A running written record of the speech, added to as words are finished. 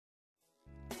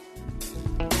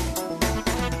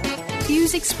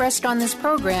views expressed on this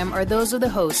program are those of the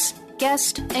hosts,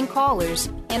 guests, and callers,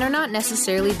 and are not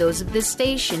necessarily those of this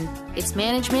station, its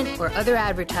management, or other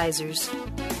advertisers.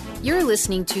 You're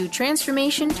listening to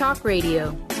Transformation Talk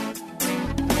Radio.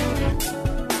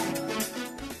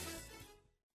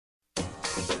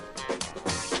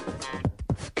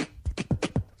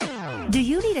 Do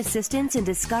you need assistance in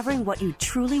discovering what you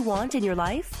truly want in your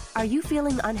life? Are you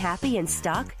feeling unhappy and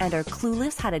stuck and are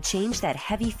clueless how to change that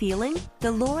heavy feeling? The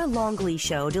Laura Longley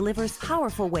Show delivers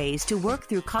powerful ways to work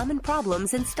through common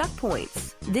problems and stuck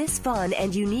points. This fun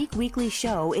and unique weekly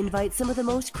show invites some of the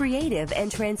most creative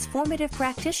and transformative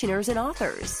practitioners and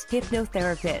authors,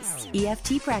 hypnotherapists,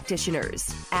 EFT practitioners,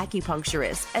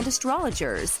 acupuncturists, and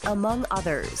astrologers, among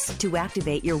others, to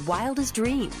activate your wildest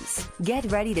dreams. Get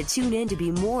ready to tune in to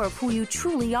be more of who you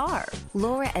truly are.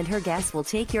 Laura and her guests will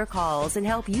take your calls and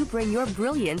help you bring your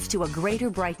brilliance to a greater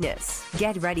brightness.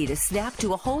 Get ready to snap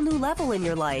to a whole new level in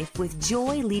your life with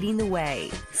joy leading the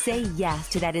way. Say yes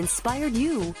to that inspired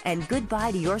you and goodbye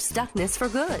to your stuckness for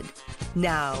good.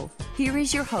 Now, here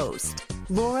is your host,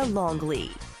 Laura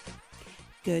Longley.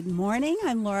 Good morning.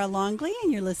 I'm Laura Longley,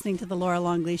 and you're listening to The Laura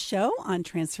Longley Show on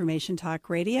Transformation Talk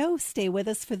Radio. Stay with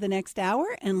us for the next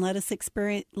hour and let us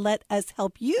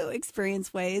help you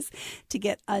experience ways to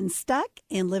get unstuck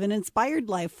and live an inspired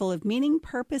life full of meaning,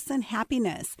 purpose, and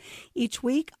happiness. Each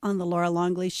week on The Laura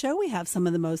Longley Show, we have some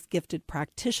of the most gifted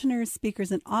practitioners,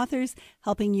 speakers, and authors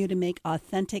helping you to make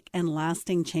authentic and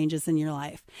lasting changes in your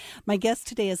life. My guest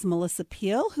today is Melissa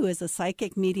Peel, who is a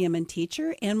psychic medium and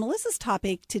teacher, and Melissa's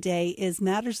topic today is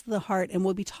matters of the heart, and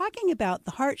we'll be talking about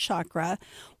the heart chakra,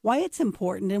 why it's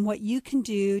important, and what you can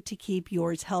do to keep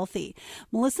yours healthy.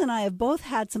 Melissa and I have both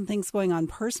had some things going on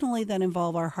personally that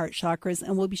involve our heart chakras,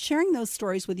 and we'll be sharing those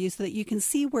stories with you so that you can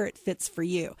see where it fits for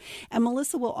you. And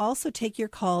Melissa will also take your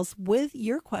calls with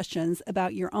your questions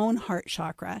about your own heart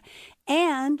chakra.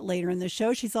 And later in the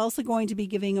show, she's also going to be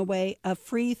giving away a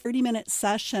free 30-minute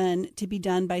session to be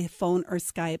done by phone or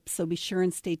Skype, so be sure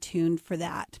and stay tuned for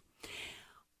that.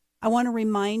 I want to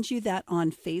remind you that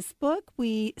on Facebook,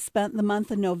 we spent the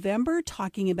month of November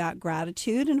talking about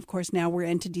gratitude. And of course, now we're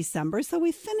into December. So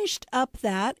we finished up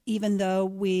that, even though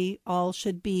we all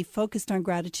should be focused on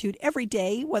gratitude every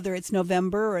day, whether it's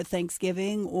November or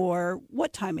Thanksgiving or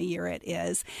what time of year it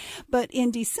is. But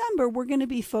in December, we're going to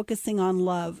be focusing on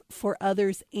love for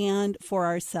others and for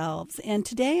ourselves. And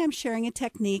today I'm sharing a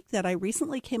technique that I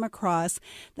recently came across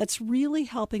that's really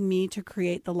helping me to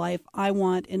create the life I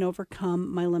want and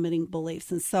overcome my limiting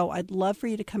beliefs. And so I'd love for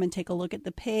you to come and take a look at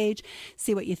the page,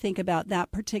 see what you think about that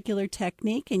particular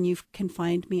technique, and you can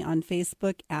find me on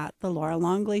Facebook at The Laura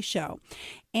Longley Show.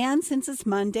 And since it's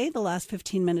Monday, the last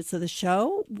 15 minutes of the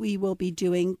show, we will be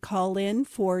doing call-in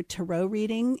for tarot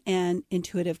reading and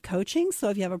intuitive coaching. So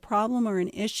if you have a problem or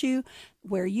an issue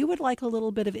where you would like a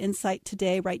little bit of insight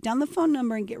today, write down the phone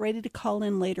number and get ready to call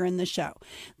in later in the show.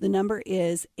 The number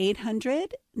is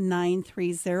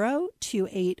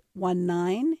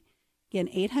 800-930-2819. Again,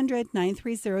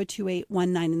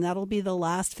 800-930-2819, and that'll be the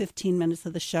last 15 minutes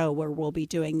of the show where we'll be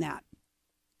doing that.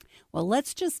 Well,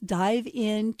 let's just dive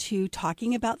into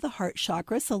talking about the heart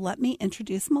chakra. So let me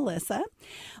introduce Melissa.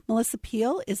 Melissa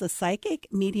Peel is a psychic,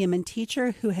 medium, and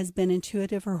teacher who has been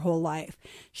intuitive her whole life.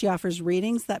 She offers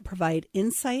readings that provide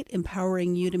insight,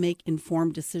 empowering you to make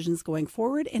informed decisions going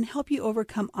forward and help you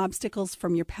overcome obstacles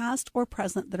from your past or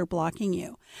present that are blocking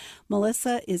you.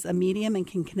 Melissa is a medium and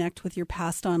can connect with your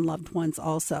passed on loved ones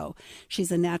also.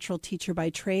 She's a natural teacher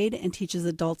by trade and teaches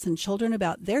adults and children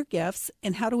about their gifts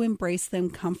and how to embrace them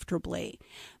comfortably.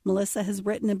 Melissa has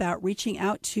written about reaching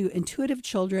out to intuitive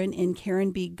children in Karen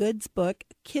B. Good's book,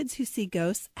 Kids Who See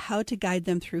Ghosts, How to Guide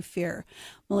Them Through Fear.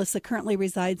 Melissa currently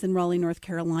resides in Raleigh, North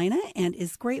Carolina, and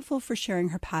is grateful for sharing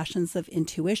her passions of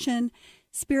intuition,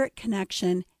 spirit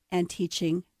connection, and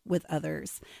teaching with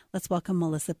others. Let's welcome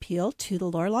Melissa Peel to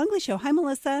the Laura Longley Show. Hi,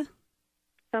 Melissa.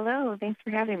 Hello. Thanks for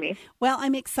having me. Well,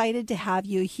 I'm excited to have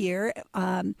you here.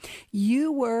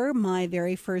 You were my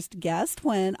very first guest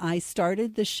when I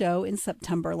started the show in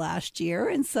September last year.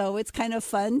 And so it's kind of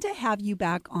fun to have you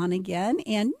back on again.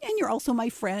 And you're also my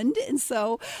friend. And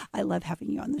so I love having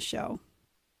you on the show.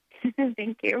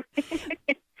 Thank you.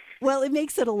 Well, it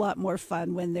makes it a lot more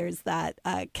fun when there's that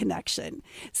connection.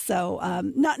 So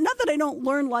not that I don't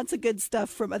learn lots of good stuff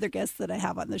from other guests that I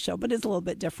have on the show, but it's a little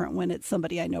bit different when it's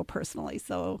somebody I know personally.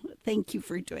 So thank you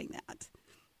for doing that.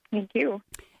 Thank you.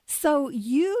 So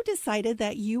you decided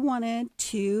that you wanted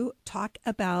to talk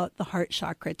about the heart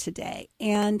chakra today.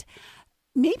 And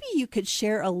maybe you could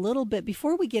share a little bit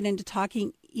before we get into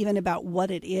talking even about what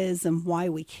it is and why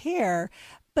we care.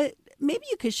 But maybe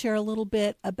you could share a little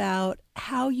bit about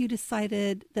how you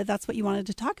decided that that's what you wanted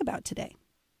to talk about today.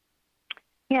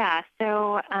 Yeah.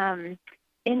 So,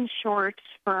 in short,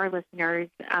 for our listeners,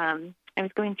 I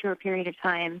was going through a period of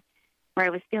time where I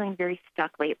was feeling very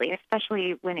stuck lately,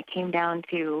 especially when it came down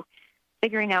to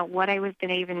figuring out what I was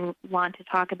going to even want to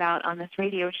talk about on this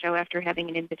radio show after having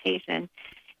an invitation.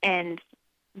 And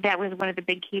that was one of the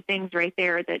big key things right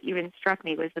there that even struck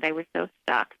me, was that I was so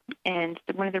stuck. And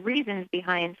one of the reasons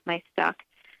behind my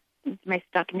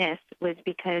stuckness was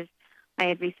because I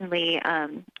had recently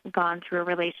gone through a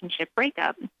relationship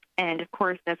breakup. And of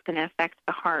course, that's going to affect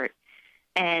the heart.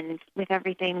 And with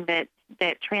everything that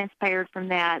transpired from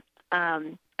that,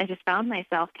 I just found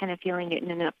myself kind of feeling it in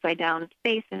an upside down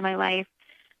space in my life,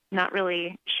 not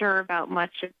really sure about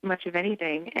much of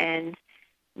anything, and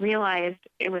realized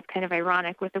it was kind of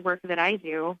ironic with the work that I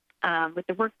do. With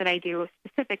the work that I do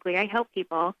specifically, I help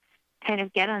people kind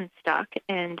of get unstuck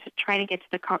and try to get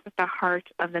to the heart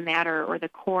of the matter, or the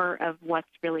core of what's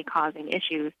really causing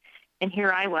issues. And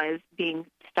here I was being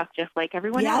stuck just like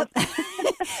everyone else.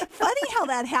 Funny how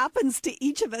that happens to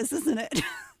each of us, isn't it?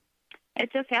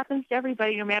 It just happens to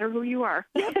everybody, no matter who you are.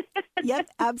 Yep,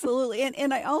 absolutely.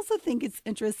 And I also think it's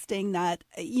interesting that,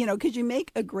 because you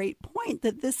make a great point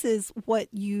that this is what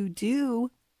you do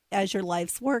as your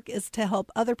life's work, is to help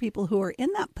other people who are in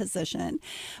that position.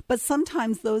 But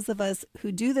sometimes those of us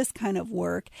who do this kind of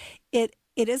work, it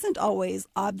isn't always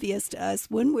obvious to us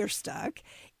when we're stuck.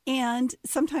 And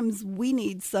sometimes we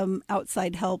need some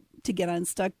outside help to get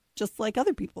unstuck, just like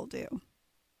other people do.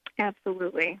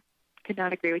 Absolutely. Could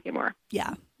not agree with you more.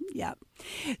 Yeah.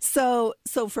 So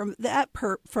from that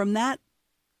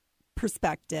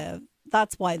perspective,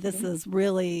 that's why this is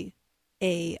really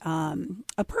a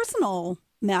personal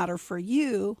matter for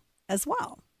you as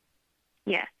well.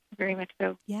 Yes, very much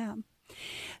so. Yeah.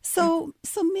 So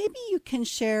maybe you can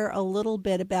share a little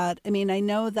bit about, I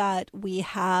know that we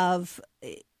have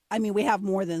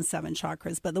more than 7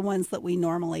 chakras, but the ones that we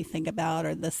normally think about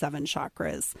are the 7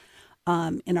 chakras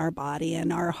in our body.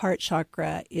 And our heart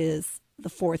chakra is the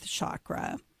 4th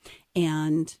chakra.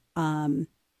 And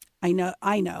I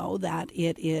know that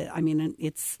it is,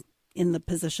 it's in the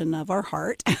position of our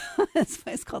heart. That's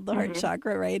why it's called the heart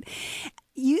chakra, right?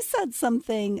 You said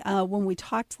something when we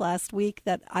talked last week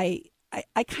that I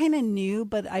kind of knew,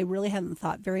 but I really hadn't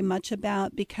thought very much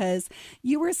about, because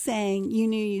you were saying you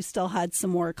knew you still had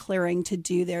some more clearing to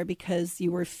do there because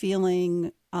you were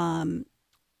feeling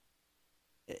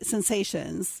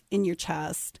sensations in your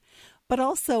chest, but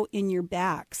also in your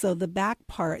back. So the back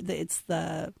part, it's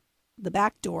the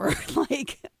back door,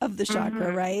 like, of the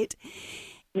chakra, right?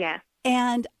 Yeah.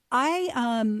 And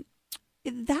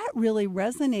that really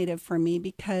resonated for me,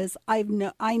 because I'm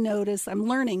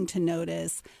learning to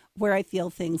notice where I feel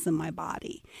things in my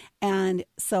body. And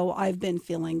so I've been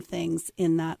feeling things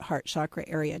in that heart chakra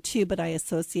area too, but I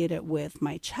associate it with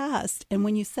my chest. And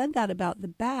when you said that about the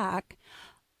back,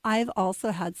 I've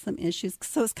also had some issues.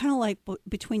 So it's kind of like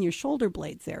between your shoulder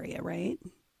blades area, right?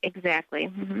 Exactly.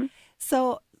 Mm-hmm.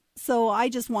 So I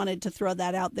just wanted to throw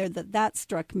that out there, that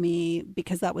struck me,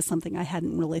 because that was something I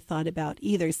hadn't really thought about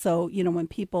either. So, when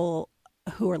people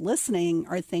who are listening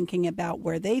are thinking about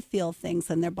where they feel things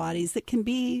in their bodies, it can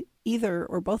be either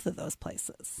or both of those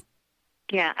places.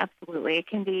 Yeah, absolutely. It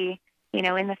can be, in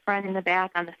the front, in the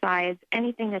back, on the sides,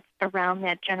 anything that's around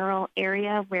that general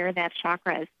area where that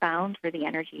chakra is found, where the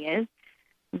energy is,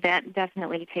 that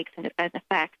definitely takes an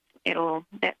effect. The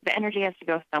energy has to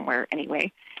go somewhere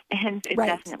anyway, and it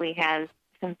definitely has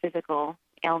some physical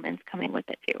ailments coming with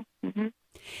it too. Mm-hmm.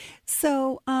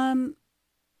 So,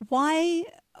 why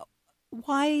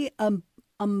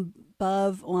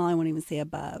above? Well, I won't even say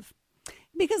above,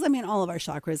 because all of our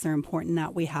chakras are important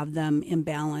that we have them in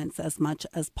balance as much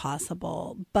as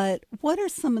possible. But what are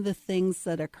some of the things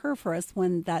that occur for us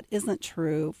when that isn't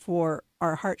true for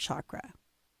our heart chakra?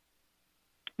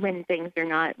 When things are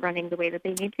not running the way that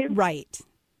they need to? Right.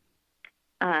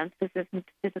 Specific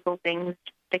physical things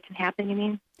that can happen, you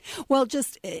mean? Well,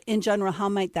 just in general, how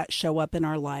might that show up in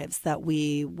our lives that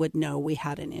we would know we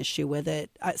had an issue with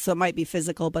it? So it might be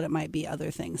physical, but it might be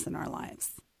other things in our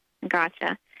lives.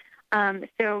 Gotcha.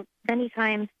 So many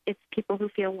times it's people who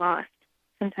feel lost.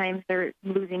 Sometimes they're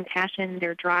losing passion,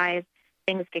 their drive,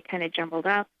 things get kind of jumbled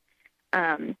up.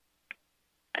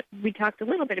 We talked a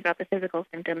little bit about the physical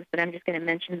symptoms, but I'm just going to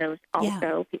mention those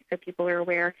also so people are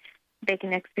aware. They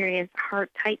can experience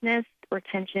heart tightness or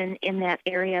tension in that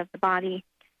area of the body.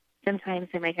 Sometimes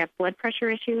they might have blood pressure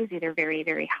issues, either very,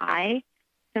 very high,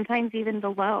 sometimes even the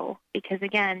low, because,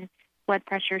 again, blood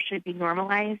pressure should be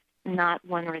normalized, not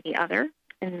one or the other,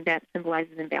 and that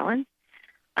symbolizes imbalance.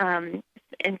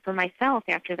 And for myself,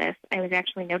 after this, I was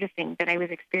actually noticing that I was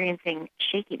experiencing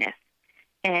shakiness.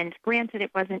 And granted,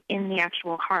 it wasn't in the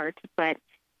actual heart, but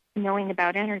knowing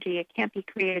about energy, it can't be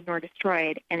created nor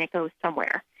destroyed, and it goes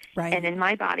somewhere. Right. And in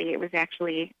my body, it was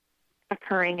actually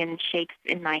occurring in shakes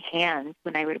in my hands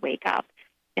when I would wake up.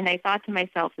 And I thought to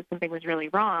myself that something was really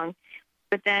wrong.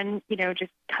 But then,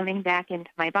 just coming back into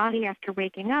my body after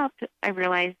waking up, I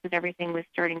realized that everything was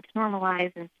starting to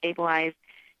normalize and stabilize.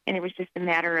 And it was just a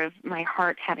matter of my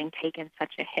heart having taken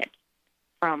such a hit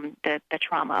from the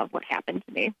trauma of what happened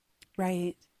to me.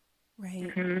 Right.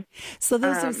 Right. Mm-hmm. So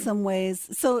those are some ways.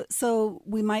 So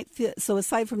we might feel, so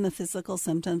aside from the physical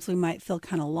symptoms, we might feel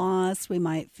kind of lost. We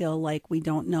might feel like we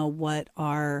don't know what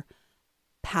our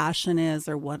passion is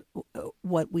or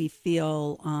what we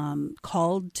feel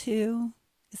called to.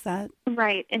 Is that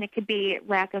right? And it could be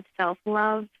lack of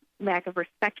self-love, lack of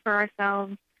respect for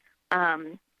ourselves.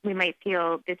 We might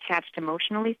feel detached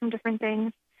emotionally from different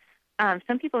things.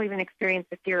 Some people even experience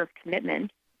the fear of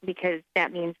commitment, because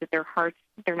that means that they're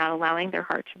not allowing their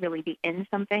heart to really be in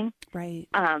something. right?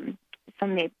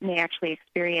 Some may actually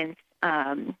experience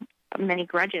many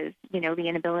grudges, the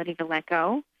inability to let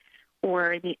go,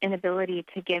 or the inability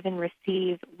to give and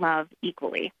receive love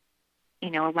equally.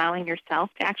 Allowing yourself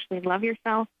to actually love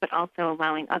yourself, but also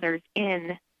allowing others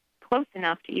in close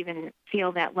enough to even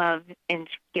feel that love and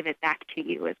give it back to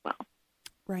you as well.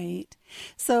 Right.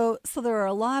 So there are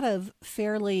a lot of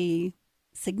fairly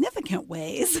significant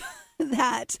ways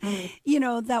that,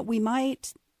 that we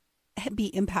might be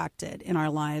impacted in our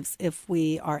lives if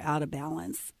we are out of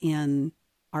balance in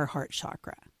our heart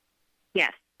chakra.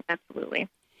 Yes, absolutely.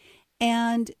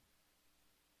 And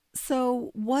so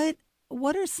what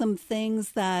are some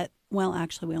things that, well,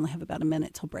 actually, we only have about a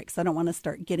minute till break, so I don't want to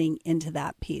start getting into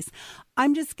that piece.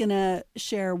 I'm just going to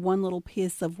share one little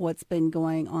piece of what's been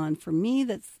going on for me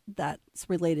that's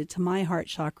related to my heart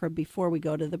chakra before we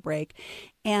go to the break.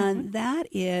 And that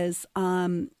is,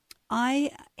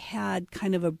 I had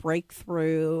kind of a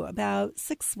breakthrough about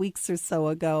 6 weeks or so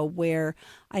ago where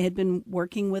I had been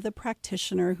working with a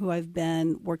practitioner who I've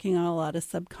been working on a lot of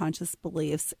subconscious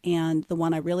beliefs. And the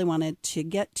one I really wanted to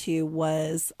get to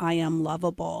was I am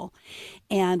lovable.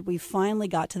 And we finally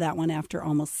got to that one after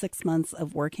almost 6 months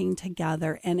of working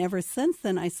together. And ever since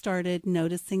then, I started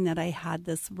noticing that I had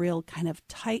this real kind of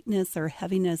tightness or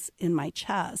heaviness in my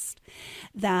chest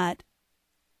that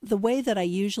the way that I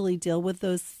usually deal with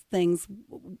those things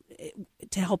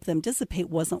to help them dissipate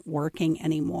wasn't working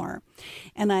anymore.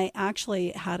 And I actually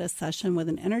had a session with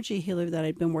an energy healer that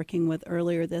I'd been working with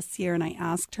earlier this year, and I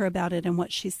asked her about it. And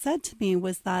what she said to me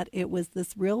was that it was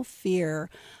this real fear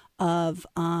of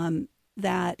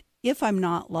that if I'm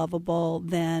not lovable,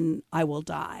 then I will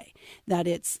die. That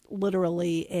it's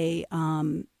literally a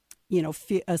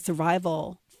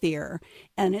survival fear.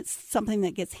 And it's something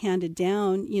that gets handed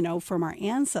down, from our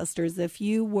ancestors. If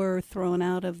you were thrown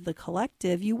out of the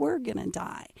collective, you were going to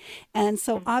die. And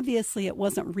so obviously it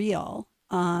wasn't real.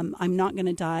 I'm not going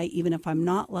to die even if I'm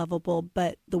not lovable.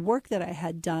 But the work that I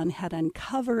had done had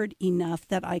uncovered enough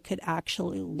that I could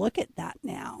actually look at that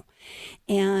now.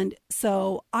 And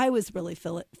so I was really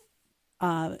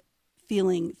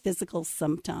feeling physical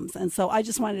symptoms. And so I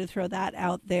just wanted to throw that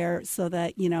out there so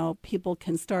that, people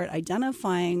can start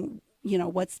identifying,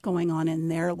 what's going on in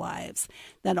their lives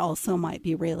that also might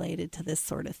be related to this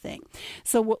sort of thing.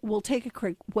 So we'll take a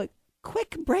quick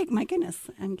break. My goodness,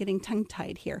 I'm getting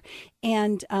tongue-tied here.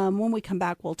 And when we come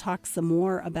back, we'll talk some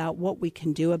more about what we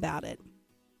can do about it.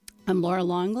 I'm Laura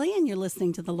Longley, and you're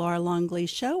listening to The Laura Longley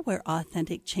Show, where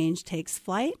authentic change takes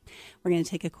flight. We're going to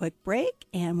take a quick break,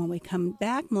 and when we come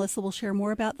back, Melissa will share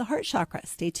more about the heart chakra.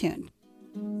 Stay tuned.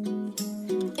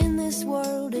 In this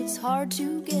world, it's hard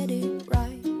to get it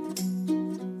right.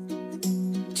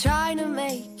 Trying to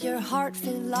make your heart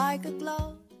feel like a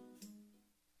glove.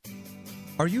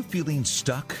 Are you feeling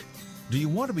stuck? Do you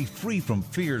want to be free from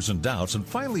fears and doubts and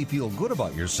finally feel good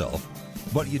about yourself,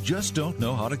 but you just don't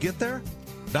know how to get there?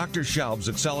 Dr. Schaub's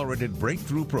Accelerated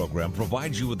Breakthrough Program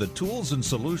provides you with the tools and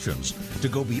solutions to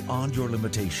go beyond your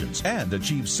limitations and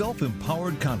achieve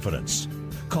self-empowered confidence.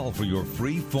 Call for your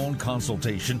free phone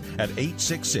consultation at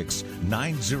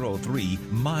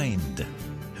 866-903-MIND.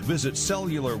 Visit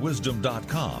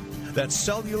cellularwisdom.com. That's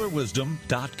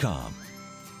cellularwisdom.com.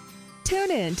 Tune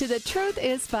in to The Truth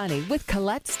is Funny with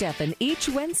Colette Steffen each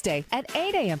Wednesday at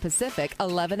 8 a.m. Pacific,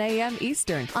 11 a.m.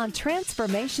 Eastern on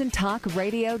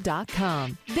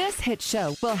TransformationTalkRadio.com. This hit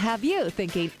show will have you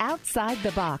thinking outside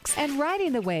the box and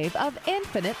riding the wave of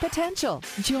infinite potential.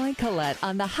 Join Colette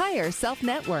on the Higher Self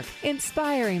Network,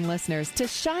 inspiring listeners to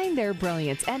shine their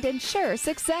brilliance and ensure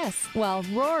success while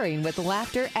roaring with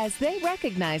laughter as they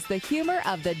recognize the humor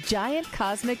of the giant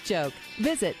cosmic joke.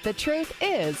 Visit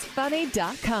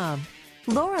thetruthисfunny.com.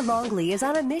 Laura Longley is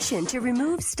on a mission to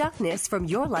remove stuckness from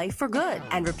your life for good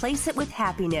and replace it with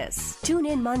happiness. Tune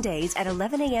in Mondays at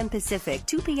 11 a.m. Pacific,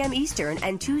 2 p.m. Eastern,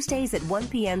 and Tuesdays at 1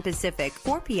 p.m. Pacific,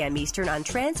 4 p.m. Eastern on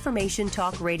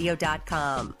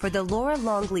TransformationTalkRadio.com for The Laura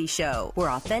Longley Show, where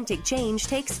authentic change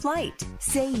takes flight.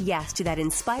 Say yes to that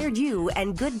inspired you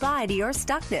and goodbye to your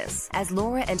stuckness as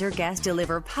Laura and her guests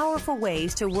deliver powerful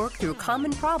ways to work through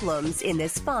common problems in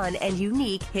this fun and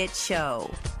unique hit show.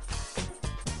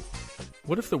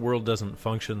 What if the world doesn't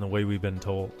function the way we've been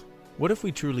told? What if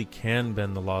we truly can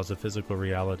bend the laws of physical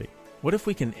reality? What if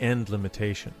we can end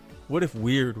limitation? What if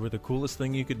weird were the coolest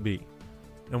thing you could be?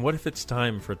 And what if it's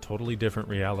time for a totally different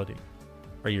reality?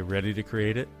 Are you ready to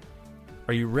create it?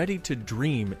 Are you ready to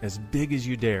dream as big as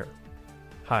you dare?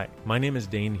 Hi, my name is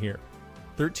Dane here.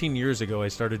 13 years ago, I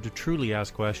started to truly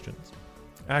ask questions.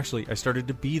 Actually, I started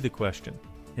to be the question,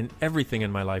 and everything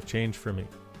in my life changed for me.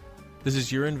 This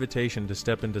is your invitation to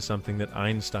step into something that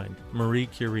Einstein, Marie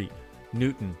Curie,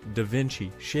 Newton, Da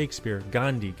Vinci, Shakespeare,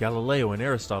 Gandhi, Galileo, and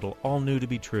Aristotle all knew to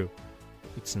be true.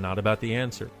 It's not about the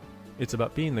answer. It's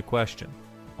about being the question,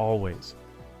 always.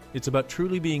 It's about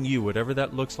truly being you, whatever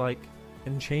that looks like,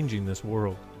 and changing this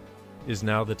world. Is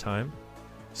now the time?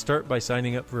 Start by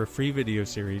signing up for a free video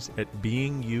series at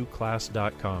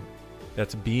beingyouclass.com.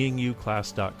 That's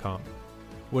beingyouclass.com.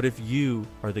 What if you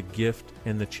are the gift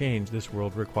and the change this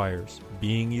world requires?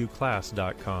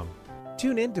 beingyouclass.com.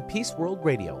 Tune in to Peace World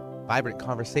Radio, vibrant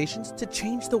conversations to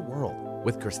change the world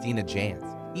with Christina Jans,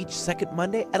 each second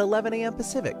Monday at 11 a.m.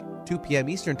 Pacific, 2 p.m.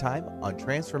 Eastern Time on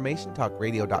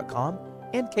TransformationTalkRadio.com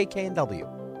and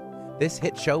KKNW. This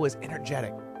hit show is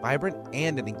energetic, vibrant,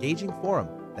 and an engaging forum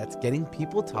that's getting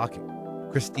people talking.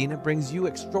 Christina brings you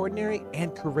extraordinary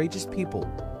and courageous people,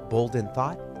 bold in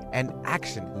thought and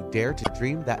action, who dare to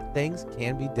dream that things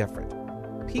can be different.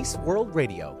 Peace World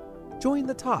Radio. Join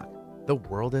the talk the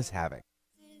world is having.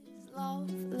 Love,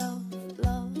 love,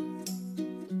 love.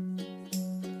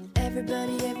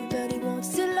 Everybody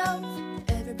wants to love.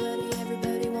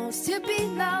 Everybody wants to be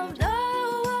loved. Oh,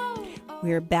 oh, oh.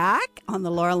 We're back on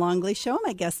the Laura Longley Show.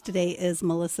 My guest today is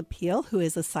Melissa Peel, who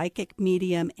is a psychic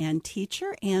medium and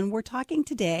teacher, and we're talking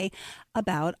today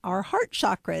about our heart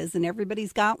chakras. And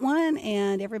everybody's got one,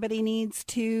 and everybody needs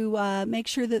to make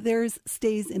sure that theirs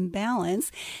stays in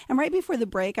balance. And right before the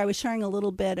break, I was sharing a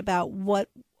little bit about what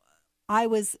I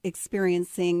was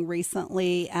experiencing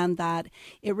recently, and that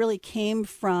it really came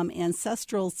from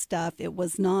ancestral stuff. It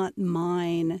was not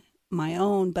my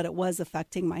own, but it was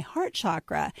affecting my heart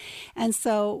chakra. And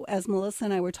so as Melissa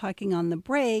and I were talking on the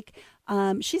break,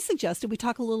 she suggested we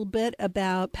talk a little bit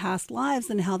about past lives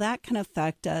and how that can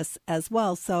affect us as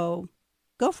well. So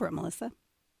go for it, Melissa.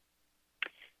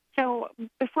 So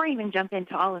before I even jump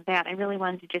into all of that, I really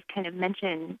wanted to just kind of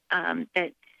mention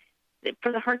that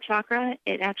for the heart chakra,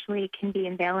 it actually can be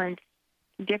imbalanced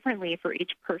differently for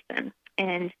each person.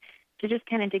 And to just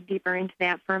kind of dig deeper into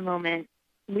that for a moment,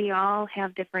 we all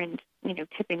have different,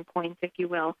 tipping points, if you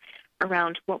will,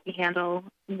 around what we handle.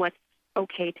 What's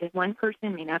okay to one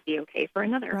person may not be okay for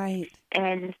another. Right.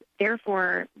 And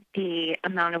therefore, the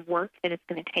amount of work that it's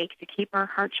going to take to keep our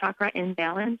heart chakra in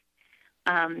balance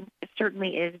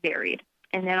certainly is varied.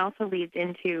 And that also leads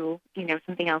into,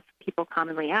 something else people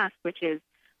commonly ask, which is,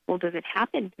 well, does it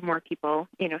happen to more people,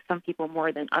 some people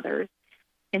more than others?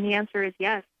 And the answer is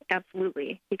yes,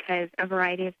 absolutely, because a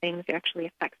variety of things actually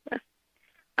affects this.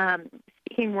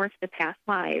 Speaking more to the past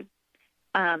lives,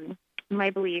 my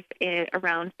belief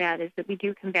around that is that we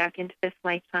do come back into this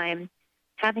lifetime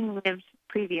having lived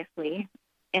previously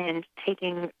and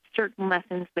taking certain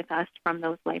lessons with us from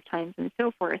those lifetimes and so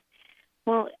forth.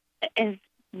 Well, as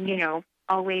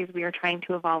always, we are trying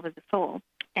to evolve as a soul.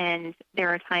 And there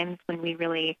are times when we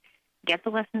really get the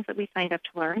lessons that we signed up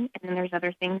to learn, and then there's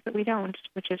other things that we don't,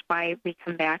 which is why we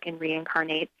come back and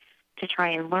reincarnate to try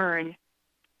and learn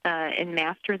and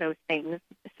master those things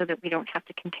so that we don't have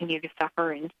to continue to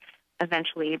suffer. And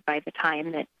eventually, by the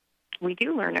time that we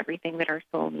do learn everything that our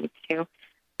soul needs to,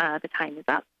 the time is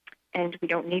up, and we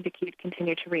don't need to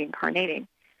continue to reincarnating.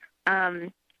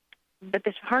 But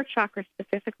this heart chakra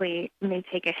specifically may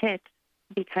take a hit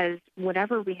because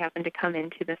whatever we happen to come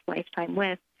into this lifetime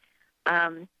with,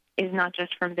 is not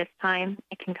just from this time.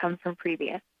 It can come from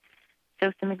previous.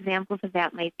 So some examples of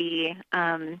that might be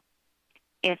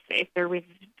if there was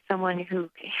someone who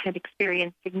had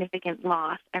experienced significant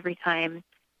loss every time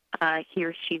he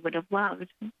or she would have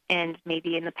loved, and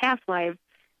maybe in the past lives,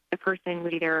 the person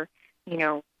would either,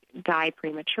 die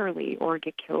prematurely or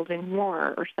get killed in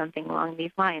war or something along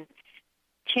these lines.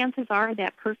 Chances are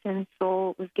that person's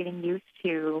soul was getting used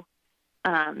to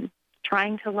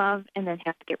trying to love and then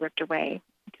have to get ripped away.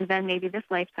 So then maybe this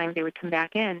lifetime they would come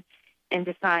back in and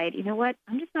decide, you know what,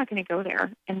 I'm just not going to go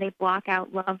there. And they block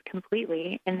out love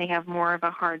completely, and they have more of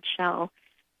a hard shell,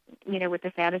 with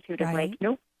this attitude of like,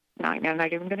 nope, no, I'm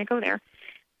not even going to go there.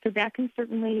 So that can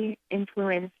certainly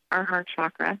influence our heart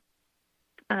chakra.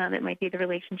 It might be the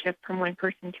relationship from one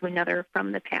person to another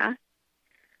from the past.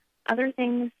 Other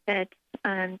things that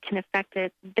can affect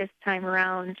it this time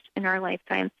around in our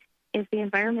lifetime is the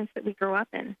environments that we grow up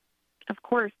in. Of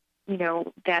course,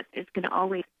 that is going to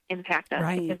always impact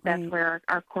us because that's where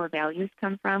our core values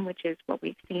come from, which is what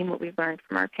we've seen, what we've learned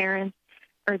from our parents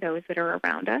or those that are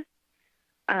around us,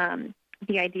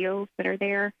 the ideals that are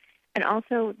there, and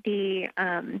also the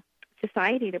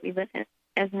society that we live in.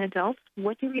 As an adult,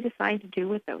 what do we decide to do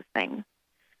with those things?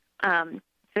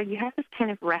 So you have this kind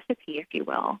of recipe, if you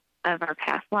will, of our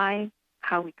past lives,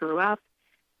 how we grew up,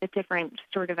 the different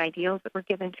sort of ideals that were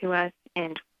given to us,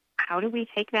 and how do we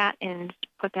take that and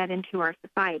put that into our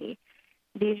society?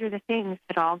 These are the things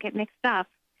that all get mixed up,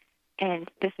 and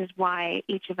this is why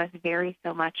each of us vary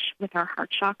so much with our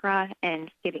heart chakra and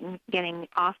getting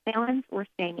off balance or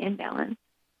staying in balance.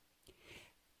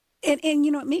 And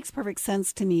it makes perfect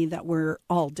sense to me that we're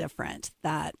all different,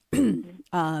 that,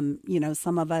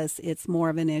 some of us, it's more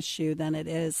of an issue than it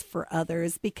is for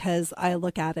others, because I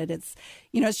look at it, it's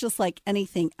just like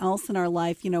anything else in our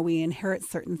life. We inherit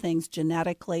certain things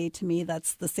genetically. To me,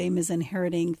 that's the same as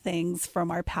inheriting things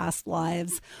from our past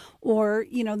lives or,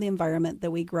 the environment that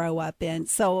we grow up in.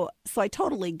 So I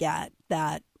totally get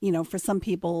that, for some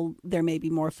people, there may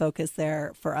be more focus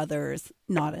there, for others,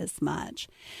 not as much.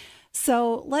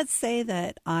 So let's say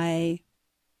that I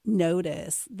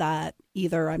notice that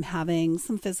either I'm having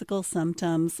some physical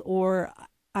symptoms or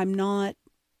I'm not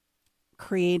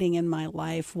creating in my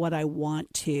life what I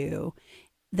want to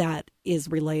that is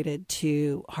related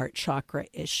to heart chakra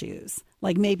issues.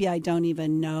 Like maybe I don't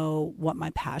even know what my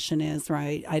passion is,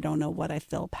 right? I don't know what I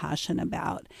feel passionate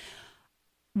about.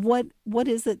 What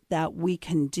is it that we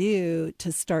can do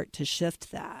to start to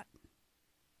shift that?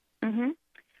 Mm-hmm.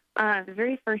 The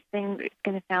very first thing is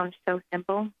going to sound so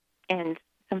simple, and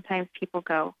sometimes people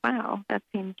go, wow, that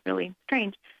seems really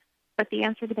strange. But the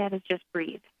answer to that is just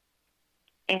breathe.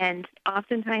 And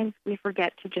oftentimes we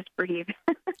forget to just breathe.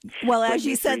 Well, as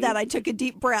you said that, I took a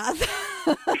deep breath.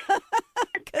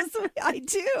 Because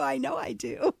I know I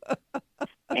do.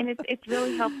 And it's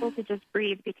really helpful to just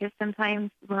breathe, because sometimes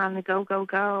we're on the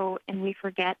go, and we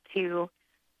forget to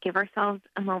give ourselves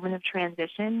a moment of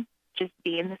transition, just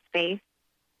be in the space,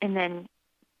 and then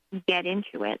get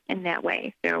into it in that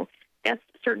way. So that's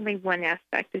certainly one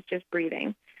aspect, is just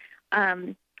breathing.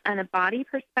 On a body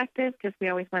perspective, because we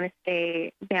always want to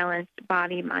stay balanced,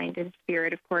 body, mind, and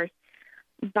spirit, of course,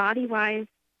 body-wise,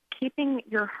 keeping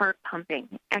your heart pumping,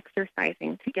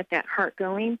 exercising to get that heart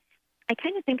going. I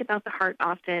kind of think about the heart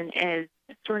often as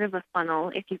sort of a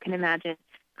funnel, if you can imagine,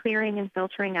 clearing and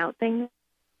filtering out things.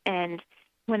 And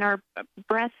when our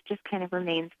breath just kind of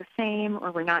remains the same,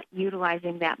 or we're not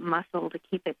utilizing that muscle to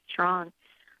keep it strong,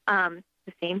 the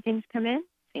same things come in,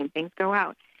 same things go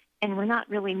out. And we're not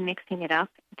really mixing it up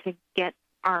to get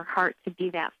our heart to be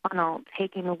that funnel,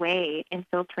 taking away and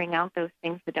filtering out those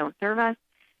things that don't serve us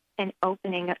and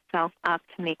opening itself up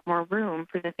to make more room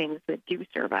for the things that do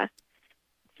serve us.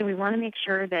 So we want to make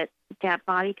sure that that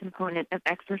body component of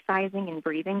exercising and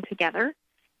breathing together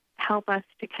help us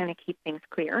to kind of keep things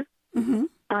clear. Mm-hmm.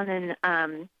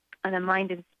 On a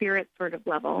mind and spirit sort of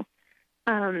level,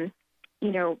 for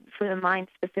the mind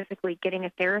specifically, getting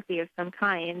a therapy of some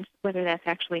kind, whether that's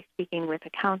actually speaking with a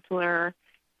counselor,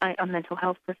 a mental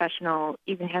health professional,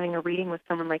 even having a reading with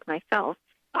someone like myself.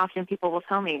 Often people will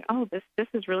tell me, oh, this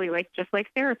is really just like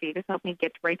therapy. This helped me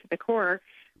get right to the core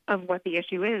of what the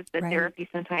issue is that therapy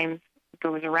sometimes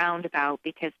goes around about,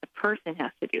 because the person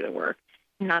has to do the work,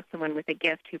 not someone with a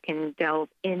gift who can delve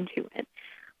into it.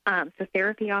 So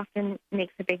therapy often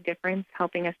makes a big difference,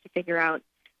 helping us to figure out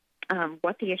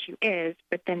what the issue is,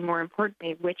 but then more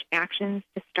importantly, which actions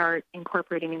to start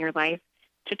incorporating in your life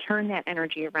to turn that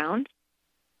energy around.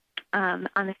 On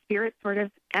the spirit sort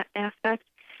of aspect,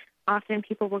 often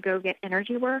people will go get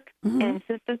energy work. Mm-hmm. And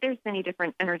so there's many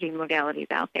different energy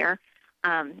modalities out there.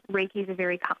 Reiki is a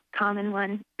very common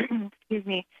one. Excuse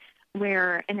me.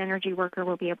 where an energy worker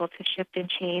will be able to shift and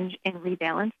change and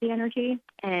rebalance the energy.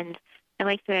 And I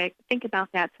like to think about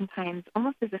that sometimes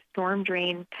almost as a storm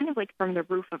drain, kind of like from the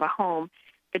roof of a home,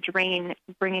 the drain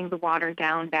bringing the water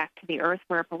down back to the earth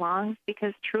where it belongs,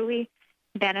 because truly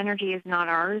that energy is not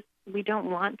ours. We don't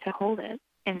want to hold it,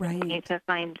 and we need to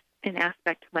find an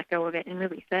aspect to let go of it and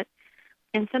release it.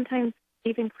 And sometimes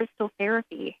even crystal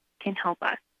therapy can help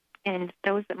us. And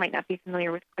those that might not be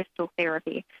familiar with crystal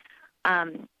therapy,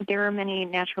 there are many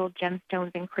natural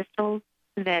gemstones and crystals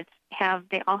that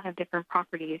they all have different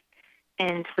properties.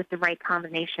 And with the right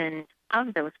combination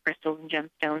of those crystals and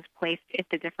gemstones placed at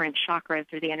the different chakras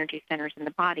or the energy centers in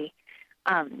the body,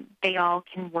 they all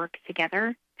can work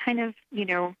together, kind of,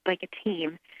 like a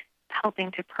team,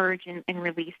 helping to purge and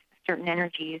release certain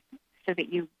energies so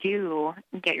that you do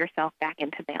get yourself back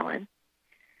into balance.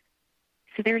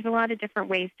 So there's a lot of different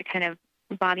ways to kind of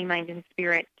body, mind, and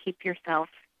spirit keep yourself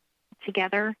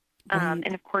together.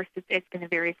 And of course, it's going to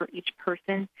vary for each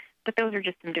person, but those are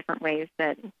just some different ways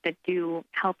that do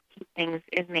help keep things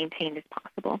as maintained as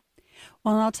possible.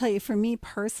 Well, and I'll tell you, for me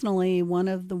personally, one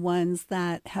of the ones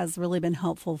that has really been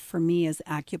helpful for me is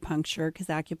acupuncture, because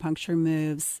acupuncture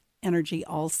moves energy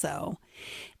also.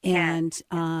 And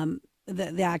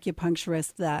the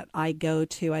acupuncturist that I go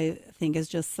to, I think, is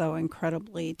just so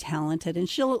incredibly talented. And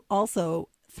she'll also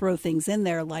throw things in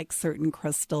there like certain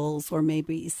crystals or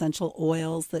maybe essential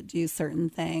oils that do certain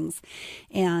things.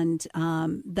 And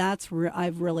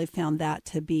I've really found that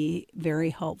to be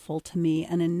very helpful to me.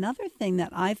 And another thing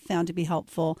that I've found to be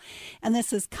helpful, and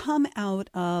this has come out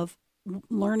of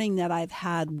learning that I've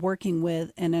had working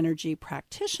with an energy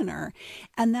practitioner,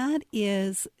 and that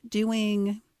is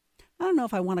doing, I don't know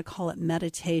if I want to call it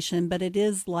meditation, but it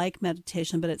is like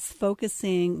meditation, but it's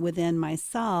focusing within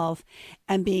myself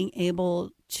and being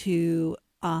able to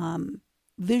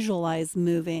visualize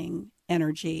moving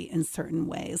energy in certain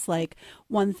ways. Like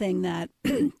one thing that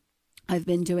I've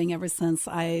been doing ever since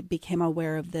I became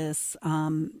aware of this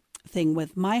thing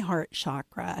with my heart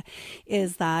chakra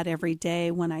is that every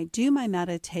day when I do my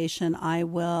meditation, I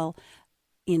will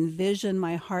envision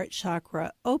my heart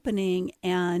chakra opening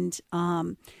and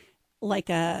like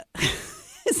a,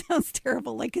 it sounds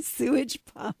terrible, like a sewage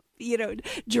pump,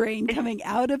 drain coming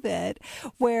out of it,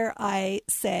 where I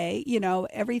say,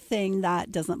 everything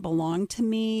that doesn't belong to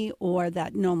me or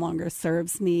that no longer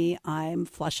serves me, I'm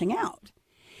flushing out.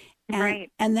 And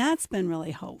that's been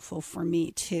really helpful for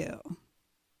me too.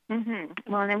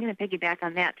 Mm-hmm. Well, and I'm going to piggyback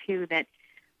on that too, that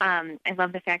I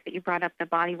love the fact that you brought up the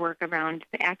body work around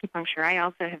the acupuncture. I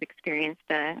also have experienced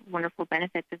the wonderful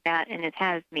benefits of that, and it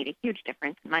has made a huge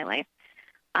difference in my life.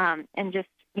 And just,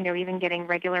 even getting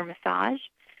regular massage.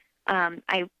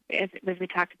 As we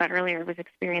talked about earlier, was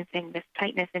experiencing this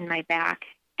tightness in my back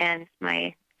and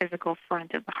my physical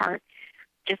front of the heart.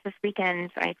 Just this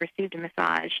weekend, I received a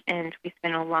massage, and we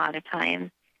spent a lot of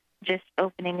time just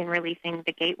opening and releasing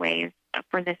the gateways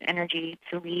for this energy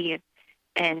to leave.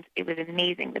 And it was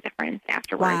amazing, the difference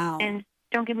afterwards. Wow. And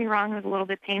don't get me wrong, it was a little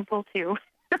bit painful too.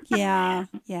 Yeah.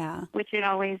 Which it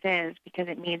always is, because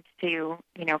it needs to,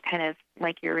 kind of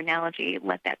like your analogy,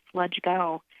 let that sludge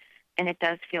go. And it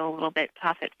does feel a little bit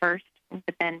tough at first,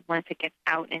 but then once it gets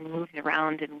out and moves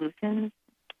around and loosens,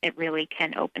 it really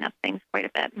can open up things quite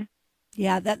a bit.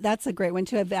 Yeah, that's a great one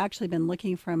too. I've actually been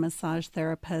looking for a massage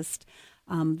therapist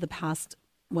the past,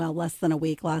 less than a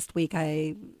week. Last week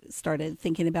I started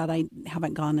thinking about, I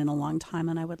haven't gone in a long time,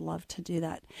 and I would love to do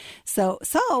that. So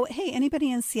hey, anybody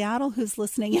in Seattle who's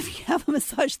listening, if you have a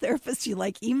massage therapist you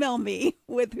like, email me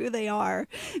with who they are,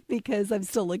 because I'm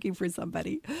still looking for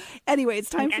somebody. Anyway, it's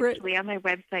time for it. Actually, on my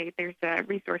website, there's a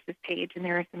resources page, and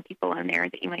there are some people on there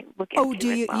that you might look into. Oh,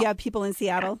 do you? You have people in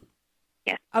Seattle?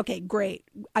 Yes. Okay, great.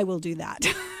 I will do that.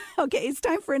 Okay, it's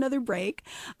time for another break.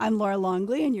 I'm Laura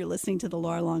Longley, and you're listening to The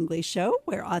Laura Longley Show,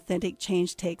 where authentic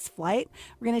change takes flight.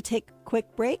 We're going to take a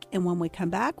quick break, and when we come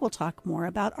back, we'll talk more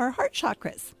about our heart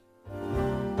chakras.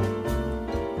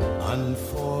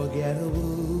 Unforgettable,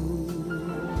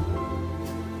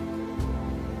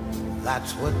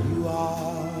 that's what you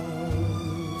are.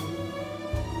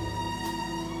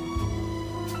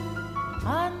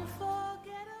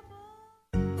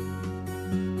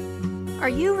 Are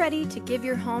you ready to give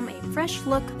your home a fresh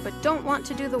look but don't want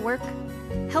to do the work?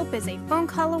 Help is a phone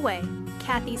call away.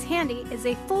 Kathy's Handy is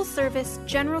a full-service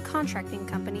general contracting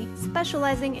company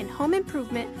specializing in home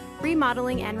improvement,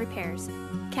 remodeling, and repairs.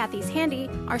 Kathy's Handy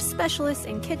are specialists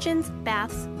in kitchens,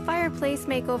 baths, fireplace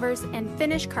makeovers, and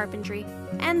finish carpentry,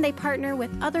 and they partner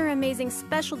with other amazing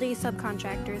specialty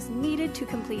subcontractors needed to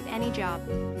complete any job.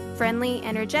 Friendly,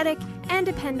 energetic, and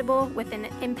dependable with an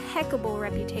impeccable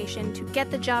reputation to get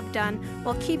the job done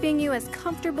while keeping you as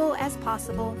comfortable as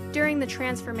possible during the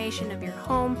transformation of your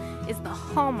home is the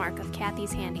hallmark of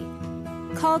Kathy's Handy.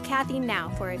 Call Kathy now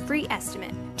for a free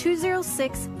estimate.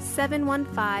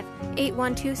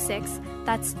 206-715-8126.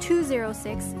 That's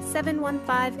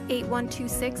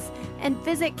 206-715-8126. And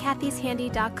visit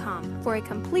kathyshandy.com for a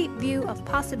complete view of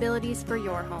possibilities for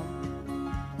your home.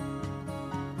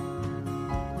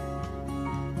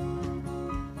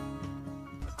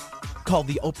 Called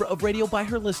the Oprah of radio by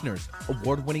her listeners,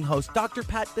 award-winning host Dr.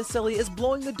 Pat Baccili is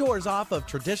blowing the doors off of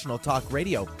traditional talk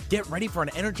radio. Get ready for an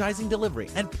energizing delivery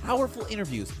and powerful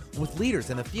interviews with leaders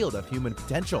in the field of human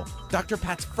potential. Dr.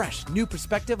 Pat's fresh, new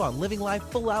perspective on living life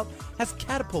full out has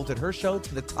catapulted her show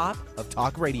to the top of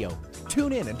talk radio.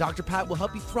 Tune in and Dr. Pat will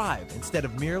help you thrive instead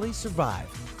of merely survive.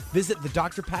 Visit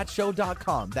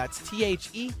thedrpatshow.com. That's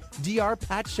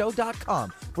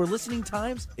THEDRPatShow.com for listening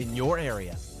times in your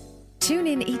area. Tune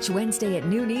in each Wednesday at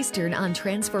noon Eastern on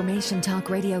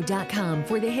TransformationTalkRadio.com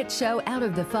for the hit show Out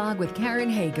of the Fog with Karen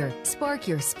Hager. Spark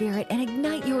your spirit and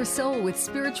ignite your soul with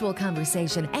spiritual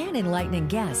conversation and enlightening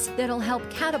guests that'll help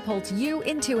catapult you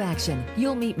into action.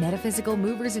 You'll meet metaphysical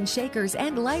movers and shakers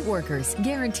and light workers,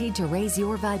 guaranteed to raise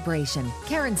your vibration.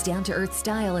 Karen's down-to-earth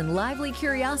style and lively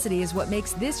curiosity is what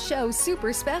makes this show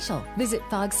super special. Visit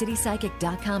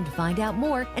FogCityPsychic.com to find out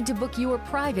more and to book your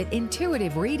private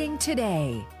intuitive reading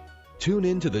today. Tune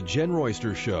in to The Jen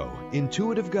Royster Show,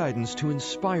 intuitive guidance to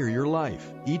inspire your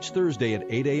life, each Thursday at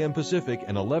 8 a.m. Pacific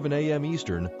and 11 a.m.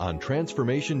 Eastern on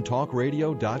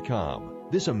TransformationTalkRadio.com.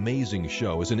 This amazing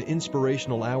show is an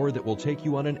inspirational hour that will take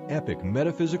you on an epic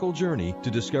metaphysical journey to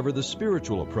discover the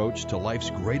spiritual approach to life's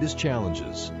greatest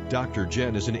challenges. Dr.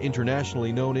 Jen is an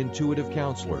internationally known intuitive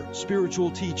counselor,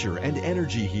 spiritual teacher, and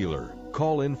energy healer.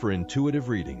 Call in for intuitive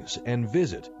readings and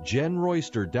visit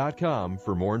JenRoyster.com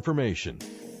for more information.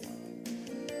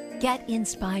 Get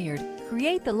inspired.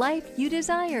 Create the life you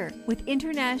desire with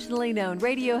internationally known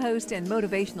radio host and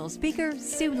motivational speaker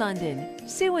Sue London.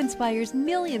 Sue inspires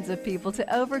millions of people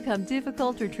to overcome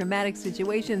difficult or traumatic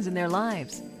situations in their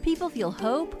lives. People feel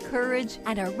hope, courage,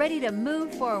 and are ready to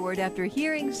move forward after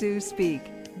hearing Sue speak.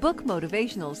 Book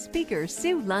motivational speaker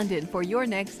Sue London for your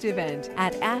next event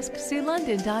at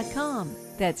AskSueLondon.com.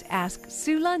 That's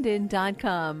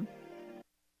AskSueLondon.com.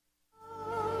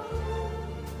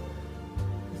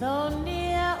 Though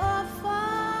near or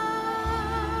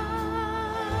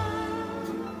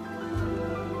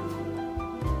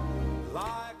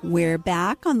We're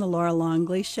back on the Laura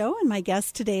Longley Show, and my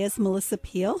guest today is Melissa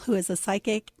Peel, who is a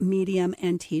psychic, medium,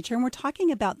 and teacher, and we're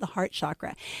talking about the heart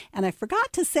chakra. And I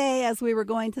forgot to say, as we were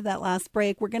going to that last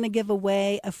break, we're going to give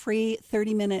away a free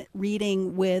 30-minute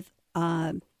reading with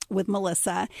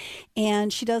Melissa,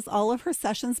 and she does all of her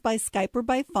sessions by Skype or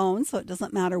by phone, so it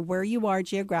doesn't matter where you are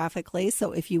geographically.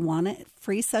 So if you want a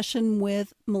free session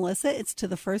with Melissa, it's to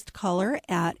the first caller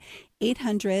at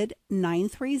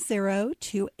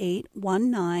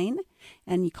 800-930-2819,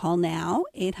 and you call now,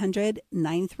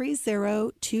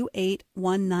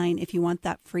 800-930-2819, if you want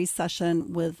that free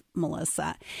session with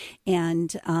Melissa.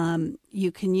 And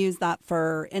you can use that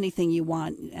for anything you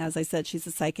want. As I said, she's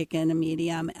a psychic and a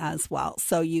medium as well.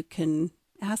 So you can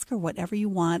ask her whatever you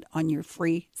want on your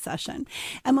free session.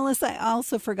 And Melissa, I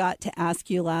also forgot to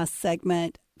ask you last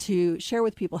segment to share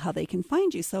with people how they can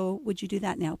find you. So would you do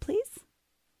that now, please?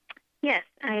 Yes,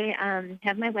 I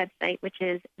have my website, which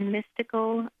is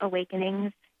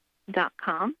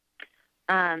mysticalawakenings.com.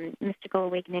 Mystical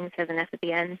Awakenings has an S at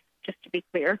the end, just to be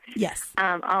clear. Yes.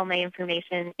 All my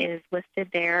information is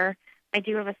listed there. I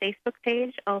do have a Facebook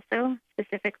page also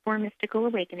specific for Mystical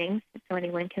Awakenings, so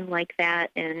anyone can like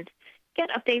that and get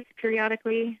updates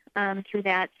periodically through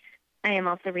that. I am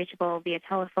also reachable via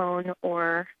telephone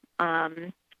or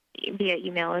via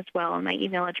email as well. My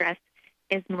email address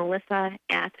is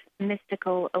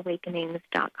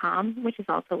melissa@mysticalawakenings.com, which is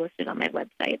also listed on my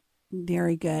website.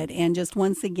 Very good. And just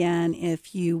once again,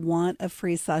 if you want a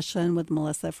free session with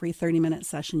Melissa, a free 30-minute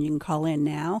session, you can call in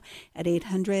now at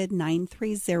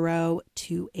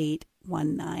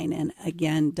 800-930-2819. And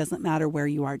again, doesn't matter where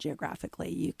you are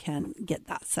geographically, you can get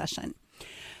that session.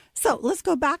 So let's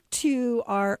go back to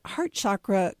our heart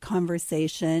chakra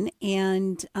conversation.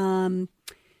 And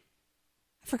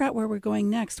I forgot where we're going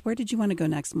next. Where did you want to go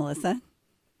next, Melissa?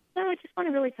 So I just want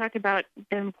to really talk about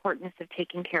the importance of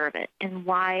taking care of it and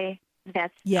why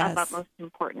that's Yes. of utmost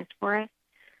importance for us.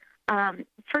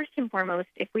 First and foremost,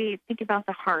 if we think about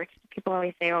the heart, people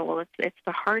always say, oh, well, it's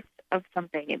the heart of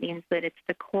something. It means that it's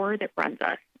the core that runs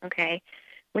us, okay?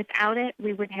 Without it,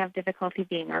 we would have difficulty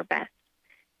being our best.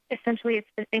 Essentially, it's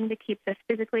the thing that keeps us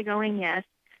physically going, yes,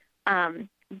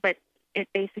 but it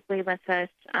basically lets us,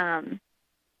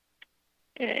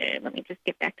 let me just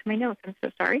get back to my notes. I'm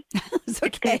so sorry. It's okay.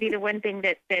 It's going to be the one thing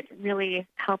that really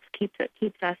helps keeps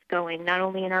us going, not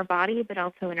only in our body, but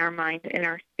also in our mind and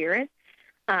our spirit.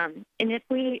 And if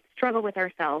we struggle with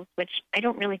ourselves, which I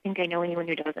don't really think I know anyone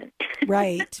who doesn't.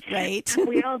 Right.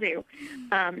 We all do.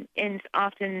 And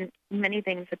often many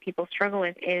things that people struggle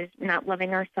with is not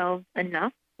loving ourselves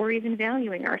enough, or even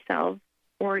valuing ourselves,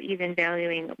 or even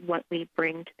valuing what we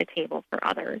bring to the table for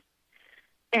others.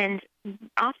 And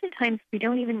oftentimes we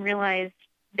don't even realize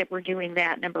that we're doing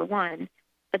that, number one,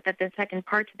 but that the second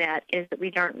part to that is that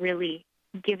we aren't really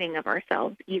giving of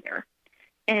ourselves either.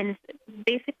 And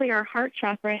basically our heart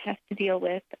chakra has to deal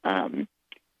with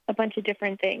a bunch of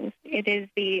different things. It is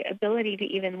the ability to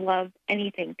even love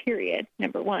anything, period,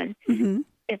 number one. Mm-hmm.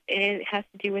 It has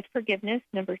to do with forgiveness,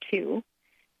 number two.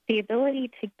 The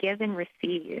ability to give and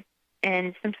receive.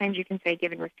 And sometimes you can say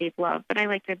give and receive love, but I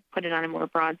like to put it on a more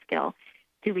broad scale.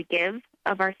 Do we give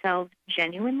of ourselves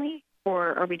genuinely,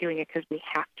 or are we doing it because we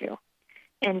have to?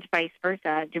 And vice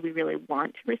versa, do we really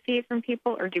want to receive from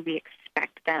people, or do we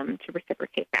expect them to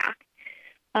reciprocate back?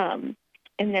 And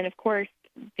then, of course,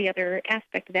 the other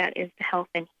aspect of that is the health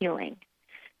and healing.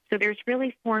 So there's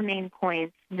really four main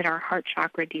points that our heart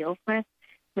chakra deals with,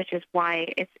 which is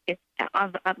why it's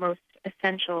of utmost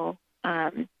essential.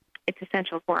 It's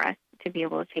essential for us to be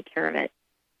able to take care of it,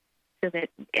 so that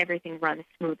everything runs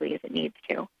smoothly as it needs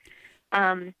to.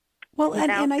 Well,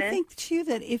 and I think, too,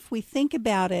 that if we think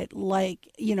about it like,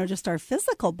 just our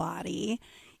physical body,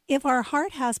 if our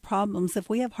heart has problems, if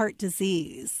we have heart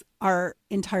disease, our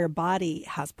entire body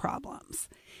has problems.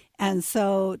 And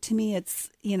so to me, it's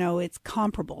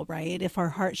comparable, right? If our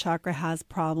heart chakra has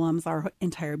problems, our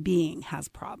entire being has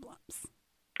problems.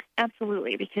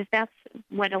 Absolutely, because that's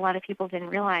what a lot of people didn't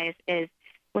realize is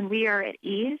when we are at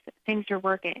ease, things are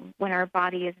working. When our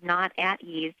body is not at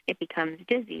ease, it becomes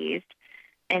diseased.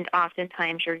 And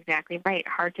oftentimes, you're exactly right,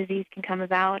 heart disease can come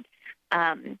about.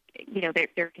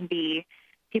 There can be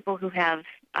people who have,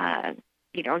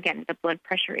 again, the blood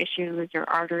pressure issues or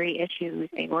artery issues,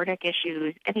 aortic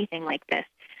issues, anything like this.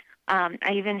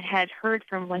 I even had heard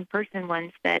from one person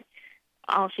once that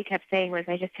all she kept saying was,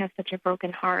 I just have such a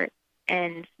broken heart.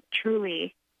 And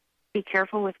truly, be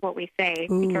careful with what we say.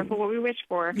 Ooh. Be careful what we wish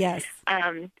for. Yes.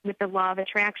 With the law of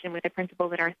attraction, with the principle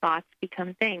that our thoughts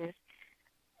become things,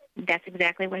 that's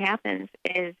exactly what happens,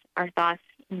 is our thoughts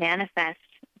manifest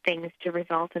things to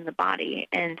result in the body.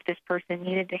 And this person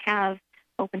needed to have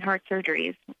open heart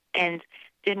surgeries and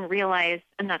didn't realize,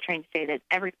 I'm not trying to say that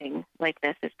everything like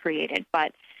this is created,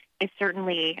 but it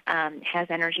certainly has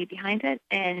energy behind it,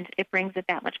 and it brings it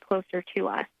that much closer to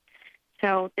us.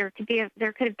 So there could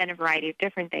have been a variety of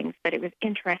different things, but it was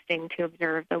interesting to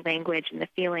observe the language and the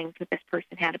feelings that this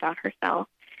person had about herself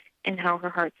and how her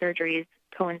heart surgeries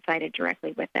coincided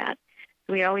directly with that.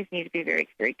 So we always need to be very,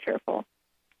 very careful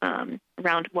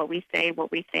around what we say,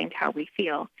 what we think, how we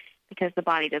feel, because the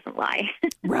body doesn't lie.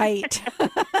 Right.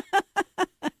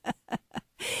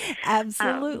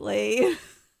 Absolutely.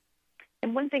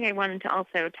 And one thing I wanted to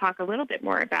also talk a little bit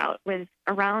more about was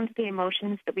around the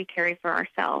emotions that we carry for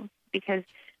ourselves, because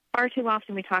far too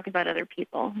often we talk about other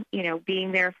people,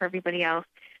 being there for everybody else,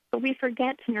 but we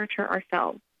forget to nurture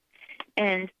ourselves.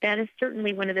 And that is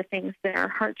certainly one of the things that our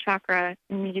heart chakra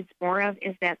needs more of,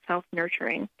 is that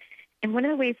self-nurturing. And one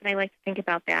of the ways that I like to think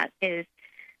about that is,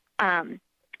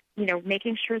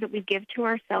 making sure that we give to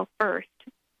ourselves first,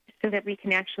 so that we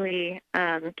can actually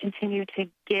continue to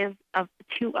give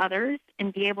to others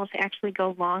and be able to actually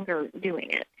go longer doing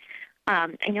it. I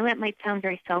know that might sound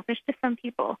very selfish to some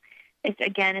people.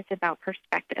 It's about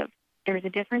perspective. There's a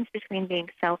difference between being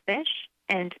selfish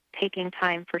and taking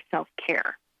time for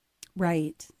self-care.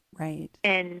 Right.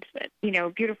 And, a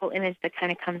beautiful image that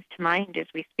kind of comes to mind as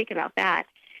we speak about that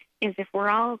is if we're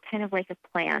all kind of like a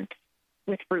plant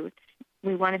with roots,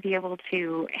 we want to be able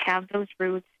to have those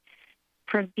roots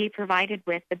be provided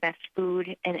with the best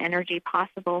food and energy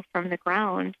possible from the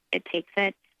ground. It takes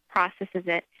it, processes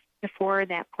it, before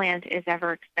that plant is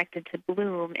ever expected to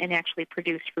bloom and actually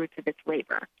produce fruits of its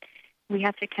labor. We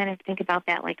have to kind of think about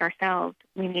that like ourselves.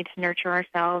 We need to nurture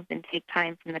ourselves and take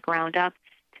time from the ground up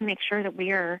to make sure that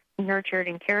we are nurtured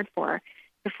and cared for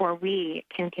before we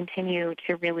can continue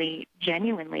to really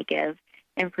genuinely give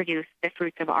and produce the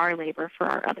fruits of our labor for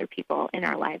our other people in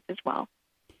our lives as well.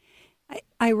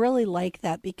 I really like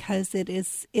that because it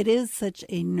is such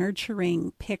a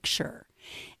nurturing picture.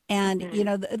 And, you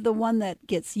know, the one that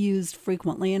gets used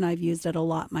frequently, and I've used it a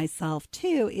lot myself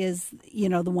too, is, you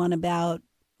know, the one about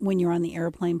when you're on the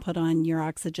airplane, put on your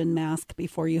oxygen mask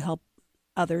before you help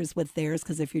others with theirs,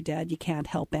 because if you're dead, you can't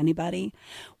help anybody,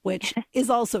 which is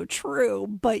also true.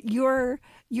 But your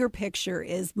picture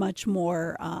is much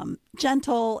more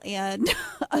gentle, and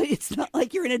it's not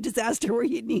like you're in a disaster where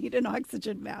you need an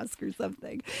oxygen mask or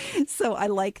something. So I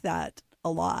like that a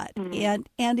lot. And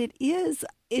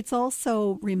it's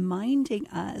also reminding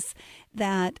us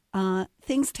that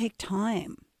things take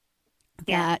time,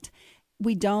 that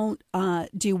we don't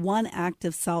do one act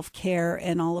of self-care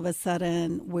and all of a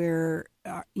sudden we're,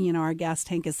 our gas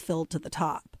tank is filled to the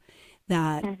top.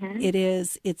 That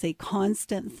it's a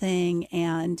constant thing,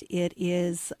 and it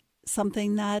is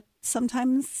something that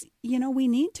sometimes, we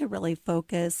need to really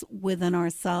focus within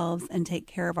ourselves and take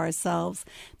care of ourselves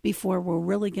before we're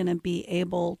really going to be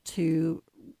able to,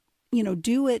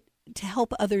 do it to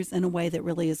help others in a way that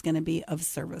really is going to be of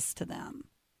service to them.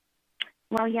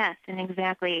 Well, yes, and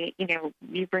exactly,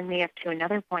 you bring me up to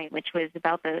another point, which was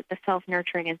about the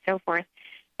self-nurturing and so forth.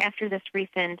 After this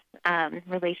recent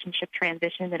relationship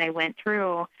transition that I went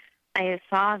through, I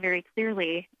saw very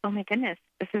clearly, oh my goodness,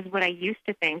 this is what I used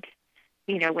to think,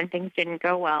 when things didn't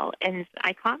go well. And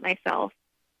I caught myself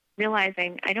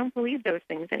realizing I don't believe those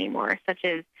things anymore, such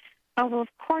as, oh, well, of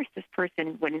course this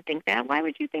person wouldn't think that. Why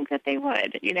would you think that they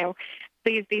would?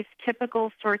 These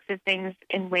typical sorts of things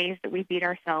in ways that we beat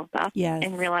ourselves up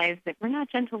and realize that we're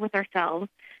not gentle with ourselves,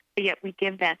 but yet we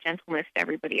give that gentleness to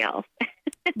everybody else.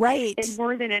 Right. And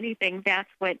more than anything, that's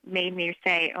what made me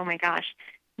say, oh my gosh,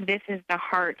 this is the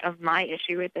heart of my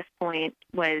issue at this point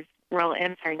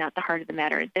not the heart of the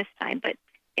matter at this time, but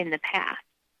in the past.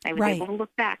 I was able to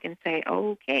look back and say,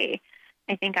 oh, okay,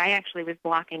 I think I actually was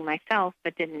blocking myself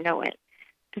but didn't know it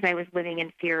because I was living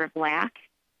in fear of lack,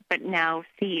 but now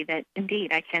see that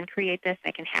indeed I can create this,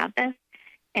 I can have this,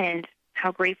 and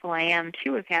how grateful I am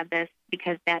to have had this,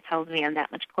 because that tells me I'm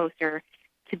that much closer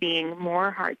to being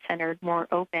more heart-centered, more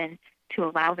open to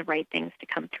allow the right things to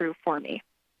come through for me.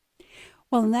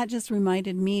 Well, and that just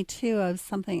reminded me, too, of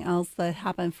something else that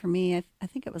happened for me. I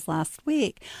think it was last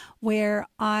week, where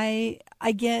I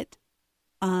get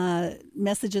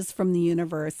messages from the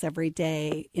universe every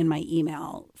day in my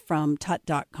email from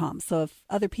tut.com. So if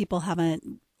other people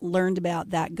haven't learned about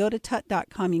that, go to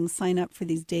tut.com. You can sign up for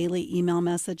these daily email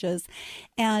messages.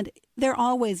 And they're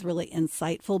always really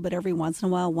insightful, but every once in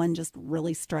a while, one just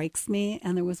really strikes me.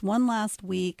 And there was one last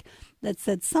week that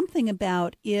said something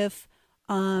about if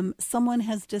someone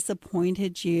has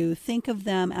disappointed you, think of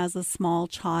them as a small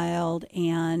child,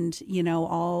 and,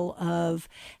 all of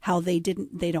how they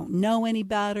don't know any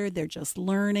better. They're just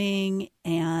learning.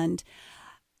 And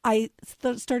I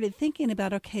started thinking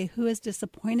about, okay, who has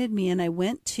disappointed me? And I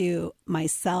went to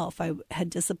myself. I had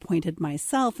disappointed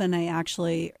myself. And I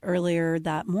actually earlier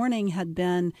that morning had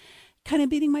been kind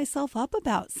of beating myself up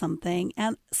about something.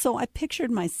 And so I pictured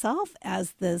myself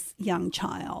as this young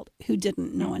child who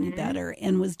didn't know any better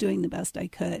and was doing the best I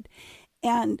could.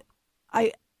 And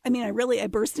I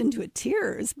burst into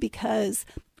tears because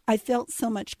I felt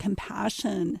so much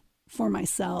compassion for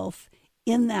myself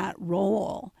in that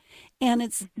role. And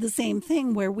it's the same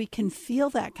thing where we can feel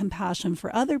that compassion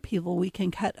for other people. We can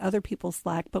cut other people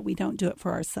slack, but we don't do it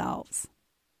for ourselves.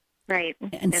 Right.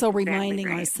 And so reminding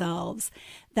ourselves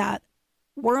that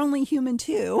we're only human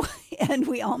too, and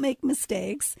we all make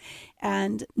mistakes,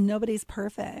 and nobody's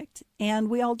perfect, and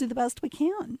we all do the best we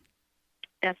can.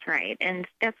 That's right. And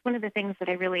that's one of the things that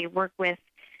I really work with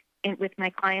my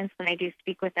clients when I do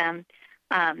speak with them.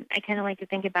 I kind of like to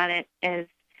think about it as,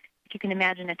 if you can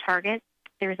imagine a target,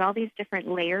 there's all these different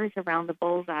layers around the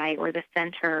bullseye or the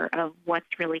center of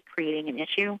what's really creating an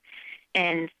issue.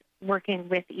 And working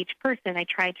with each person, I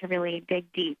try to really dig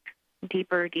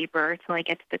deeper till I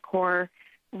get to the core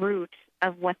root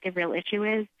of what the real issue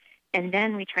is. And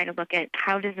then we try to look at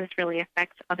how does this really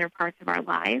affect other parts of our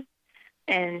lives.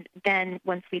 And then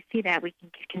once we see that, we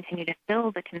can continue to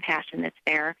fill the compassion that's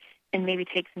there and maybe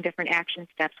take some different action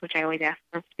steps, which I always ask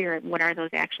from Spirit, what are those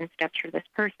action steps for this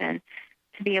person,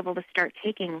 to be able to start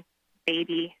taking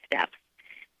baby steps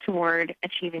toward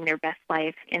achieving their best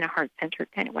life in a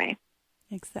heart-centered kind of way.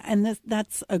 Exactly. And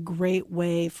that's a great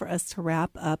way for us to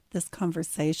wrap up this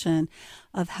conversation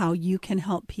of how you can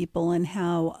help people and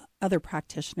how other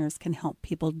practitioners can help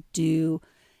people do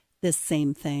this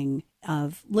same thing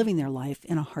of living their life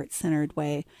in a heart-centered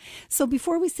way. So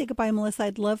before we say goodbye, Melissa,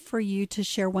 I'd love for you to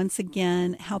share once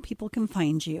again how people can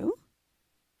find you.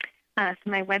 So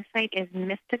my website is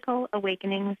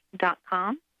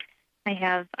mysticalawakenings.com. I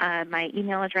have my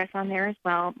email address on there as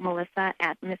well,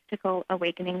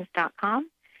 melissa@mysticalawakenings.com.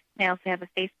 I also have a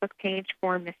Facebook page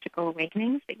for Mystical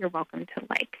Awakenings that you're welcome to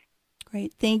like.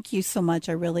 Great. Thank you so much.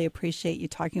 I really appreciate you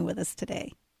talking with us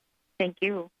today. Thank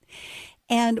you.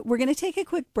 And we're going to take a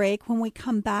quick break. When we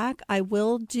come back, I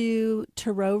will do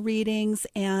tarot readings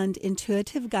and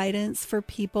intuitive guidance for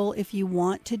people. If you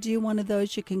want to do one of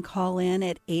those, you can call in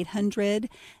at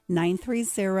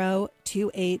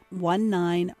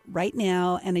 800-930-2819 right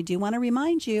now. And I do want to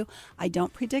remind you, I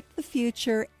don't predict the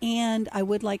future, and I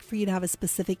would like for you to have a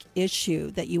specific issue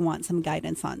that you want some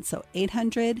guidance on. So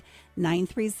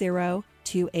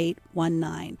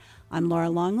 800-930-2819. I'm Laura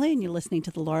Longley, and you're listening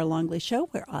to The Laura Longley Show,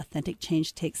 where authentic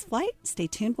change takes flight. Stay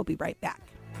tuned. We'll be right back.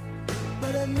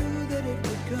 But I knew that it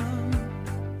would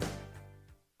come.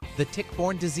 The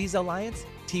Tick-Borne Disease Alliance,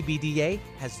 TBDA,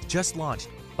 has just launched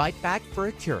Fight Back for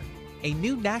a Cure, a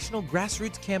new national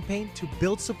grassroots campaign to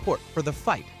build support for the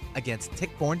fight against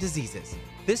tick-borne diseases.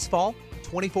 This fall,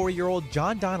 24-year-old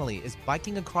John Donnelly is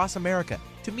biking across America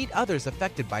to meet others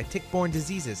affected by tick-borne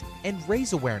diseases and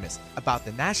raise awareness about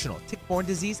the national tick-borne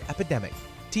disease epidemic.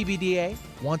 TBDA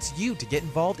wants you to get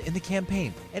involved in the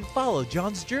campaign and follow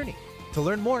John's journey. To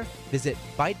learn more, visit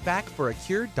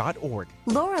fightbackforacure.org.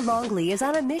 Laura Longley is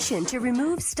on a mission to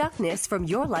remove stuckness from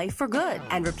your life for good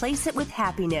and replace it with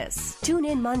happiness. Tune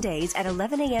in Mondays at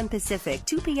 11 a.m. Pacific,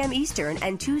 2 p.m. Eastern,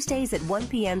 and Tuesdays at 1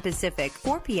 p.m. Pacific,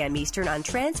 4 p.m. Eastern on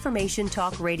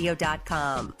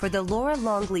TransformationTalkRadio.com for The Laura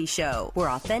Longley Show, where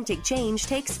authentic change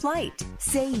takes flight.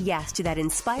 Say yes to that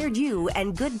inspired you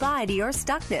and goodbye to your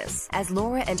stuckness as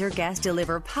Laura and her guests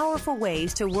deliver powerful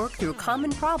ways to work through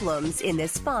common problems in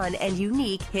this fun and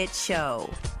unique hit show.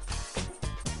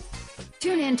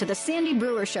 Tune in to The Sandy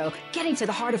Brewer Show, getting to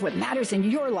the heart of what matters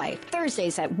in your life.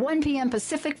 Thursdays at 1 p.m.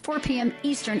 Pacific, 4 p.m.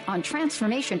 Eastern on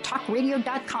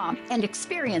TransformationTalkRadio.com, and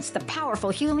experience the powerful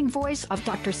healing voice of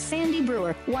Dr. Sandy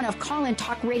Brewer, one of Call-In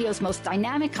Talk Radio's most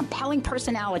dynamic, compelling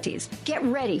personalities. Get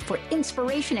ready for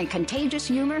inspiration and contagious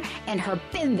humor and her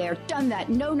been there, done that,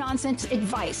 no-nonsense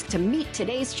advice to meet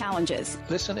today's challenges.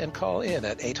 Listen and call in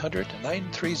at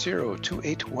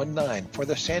 800-930-2819 for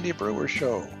The Sandy Brewer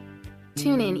Show.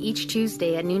 Tune in each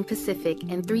Tuesday at noon Pacific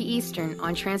and 3 Eastern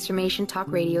on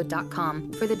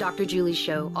TransformationTalkRadio.com for The Dr. Julie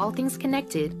Show, All Things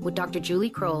Connected with Dr. Julie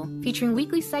Kroll, featuring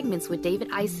weekly segments with David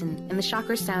Eisen and the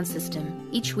Chakra sound system.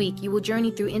 Each week, you will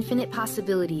journey through infinite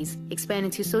possibilities, expand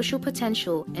into social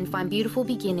potential, and find beautiful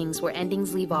beginnings where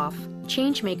endings leave off.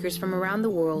 Changemakers from around the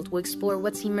world will explore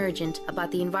what's emergent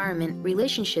about the environment,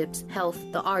 relationships, health,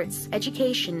 the arts,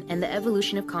 education, and the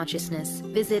evolution of consciousness.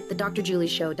 Visit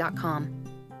thedrjulieshow.com.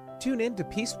 Tune in to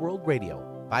Peace World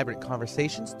Radio, vibrant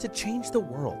conversations to change the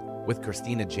world with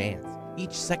Christina Jans,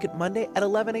 each second Monday at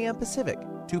 11 a.m. Pacific,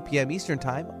 2 p.m. Eastern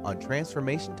Time on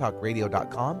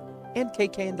TransformationTalkRadio.com and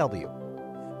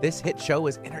KKNW. This hit show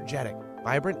is energetic,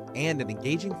 vibrant, and an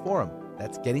engaging forum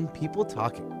that's getting people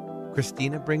talking.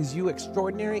 Christina brings you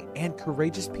extraordinary and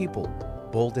courageous people,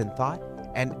 bold in thought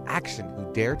and action,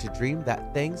 who dare to dream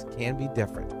that things can be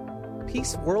different.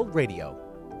 Peace World Radio.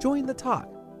 Join the talk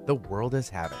the world is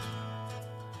having.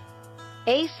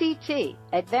 ACT,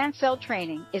 Advanced Cell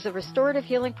Training, is a restorative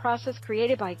healing process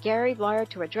created by Gary Blyer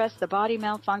to address the body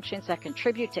malfunctions that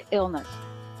contribute to illness.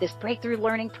 This breakthrough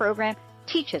learning program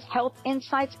teaches health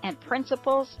insights and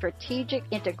principles, strategic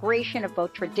integration of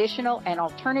both traditional and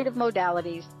alternative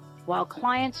modalities, while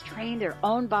clients train their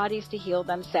own bodies to heal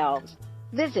themselves.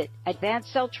 Visit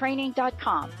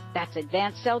AdvancedCellTraining.com. That's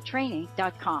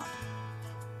AdvancedCellTraining.com.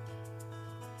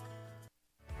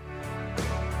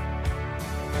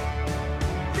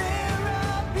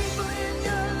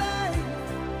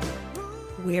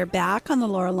 We're back on the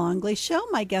Laura Longley Show.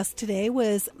 My guest today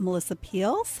was Melissa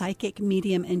Peel, psychic,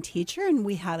 medium, and teacher, and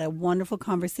we had a wonderful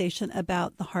conversation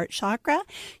about the heart chakra.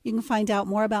 You can find out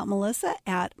more about Melissa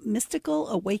at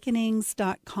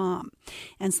mysticalawakenings.com.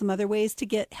 And some other ways to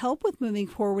get help with moving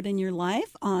forward in your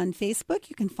life. On Facebook,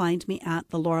 you can find me at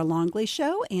the Laura Longley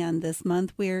Show, and this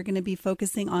month we're going to be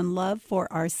focusing on love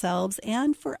for ourselves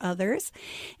and for others.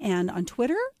 And on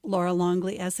Twitter, Laura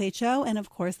Longley SHO, and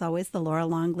of course always the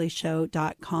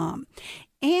LauraLongleyShow.com.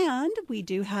 And we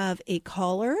do have a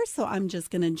caller, so I'm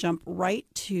just going to jump right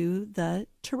to the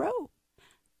tarot.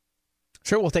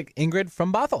 Sure, we'll take Ingrid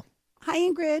from Bothell. Hi,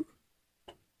 Ingrid.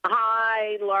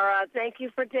 Hi, Laura. Thank you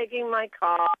for taking my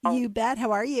call. You bet.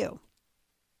 How are you?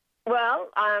 Well,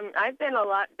 I've been a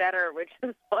lot better, which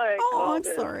is why I called.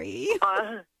 I'm sorry.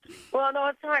 Well, no,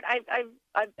 it's all right. I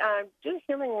do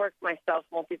healing work myself,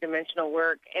 multidimensional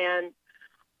work, and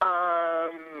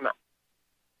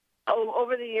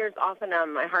over the years, often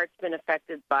my heart's been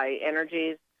affected by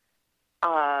energies,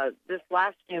 this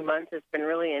last few months has been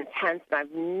really intense, and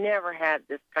I've never had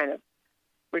this kind of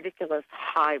ridiculous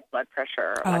high blood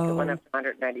pressure. Like it went up to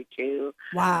 192.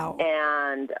 Wow.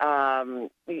 And,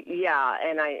 yeah,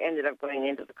 and I ended up going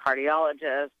into the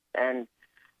cardiologist, and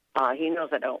he knows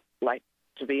I don't like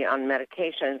to be on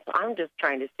medication. So I'm just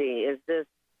trying to see, is this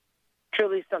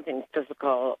truly something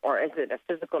physical, or is it a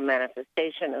physical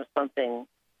manifestation of something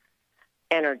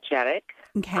energetic?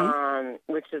 Okay.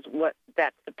 Which is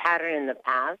that's the pattern in the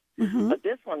past. Mm-hmm. But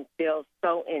this one feels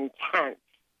so intense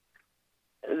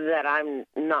that I'm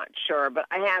not sure. But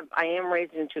I am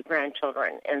raising 2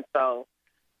 grandchildren, and so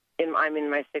I'm in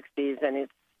my 60s, and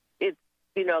it's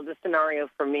the scenario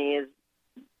for me is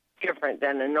different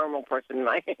than a normal person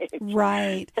my age.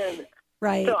 Right.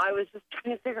 Right. So I was just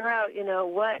trying to figure out,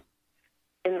 what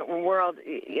in the world,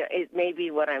 it may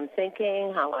be what I'm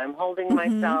thinking, how I'm holding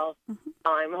myself,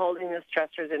 how I'm holding the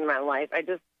stressors in my life.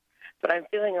 But I'm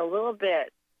feeling a little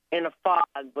bit in a fog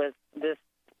with this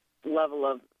level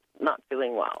of not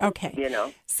feeling well. Okay.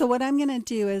 So what I'm going to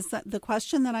do is the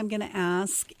question that I'm going to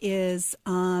ask is,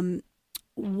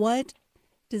 what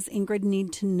does Ingrid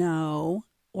need to know,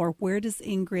 or where does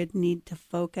Ingrid need to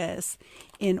focus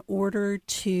in order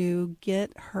to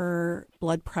get her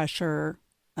blood pressure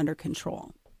under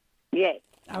control? Yay.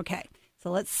 Okay. So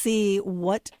let's see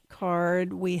what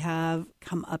card we have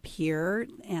come up here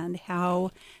and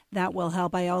how that will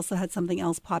help. I also had something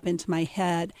else pop into my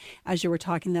head as you were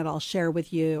talking that I'll share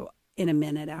with you in a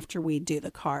minute after we do the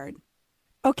card.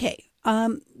 Okay.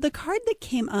 The card that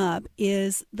came up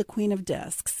is the Queen of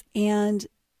Discs, and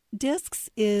Discs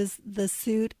is the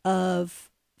suit of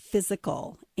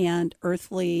physical and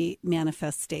earthly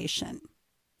manifestation.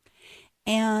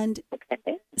 And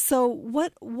so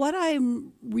what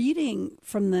I'm reading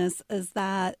from this is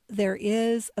that there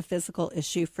is a physical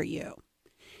issue for you,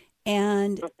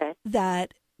 and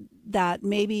that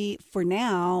maybe for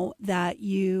now that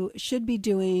you should be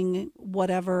doing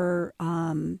whatever,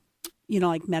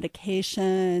 like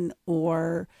medication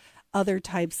or other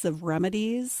types of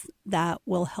remedies that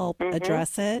will help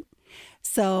address it.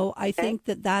 So I think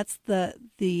that's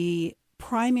the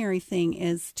primary thing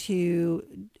is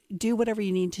to do whatever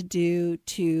you need to do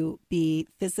to be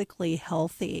physically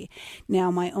healthy.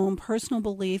 Now, my own personal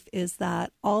belief is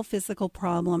that all physical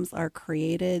problems are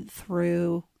created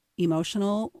through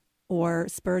emotional or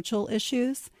spiritual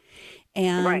issues.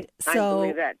 And right. So, I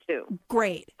believe that too.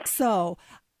 Great. So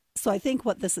I think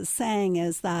what this is saying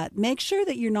is that make sure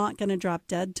that you're not going to drop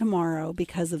dead tomorrow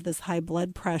because of this high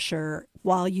blood pressure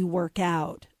while you work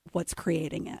out what's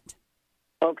creating it.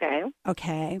 Okay.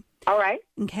 Okay. All right.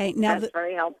 Okay. Now that's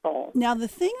very helpful. Now, the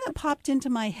thing that popped into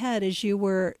my head as you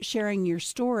were sharing your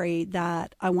story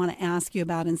that I want to ask you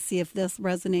about and see if this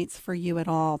resonates for you at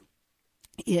all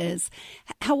is,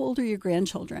 how old are your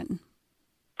grandchildren?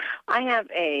 I have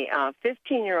a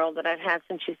 15-year-old that I've had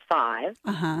since she's 5.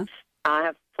 Uh-huh. I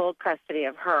have full custody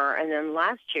of her. And then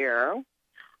last year,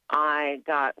 I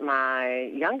got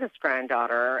my youngest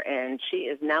granddaughter, and she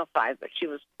is now 5, but she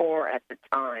was 4 at the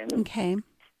time. Okay.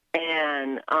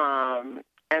 And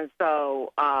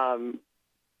so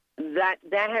that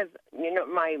has,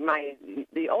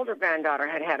 the older granddaughter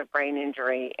had a brain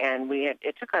injury, and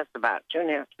it took us about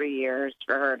 2.5, 3 years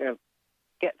for her to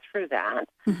get through that.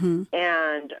 Mm-hmm.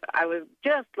 And I was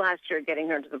just last year getting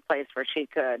her to the place where she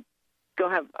could go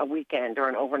have a weekend or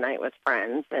an overnight with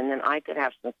friends, and then I could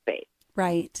have some space.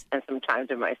 Right. And some time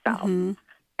to myself,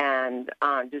 and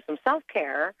do some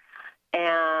self-care.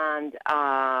 And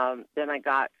then I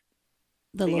got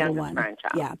the little one.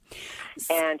 Grandchild. Yeah.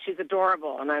 And she's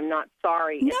adorable, and I'm not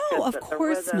sorry. No, it's just of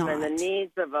course the rhythm not. And the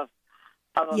needs of a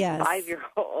Yes.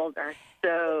 5-year-old are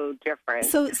so different.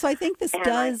 So I think this And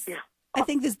does. I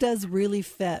think this does really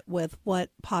fit with what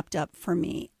popped up for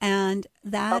me, and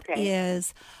that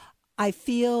is, I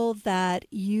feel that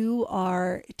you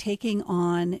are taking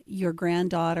on your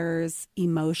granddaughter's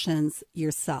emotions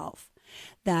yourself,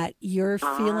 that you're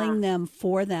feeling them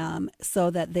for them so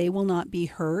that they will not be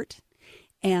hurt,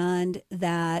 and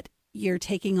that you're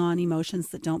taking on emotions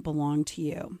that don't belong to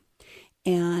you.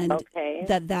 And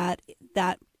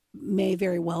that may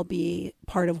very well be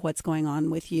part of what's going on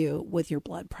with you with your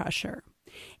blood pressure.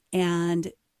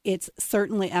 And it's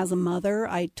certainly, as a mother,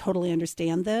 I totally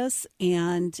understand this.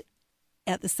 And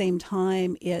at the same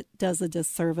time, it does a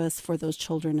disservice for those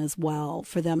children as well,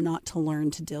 for them not to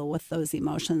learn to deal with those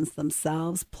emotions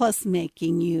themselves, plus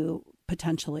making you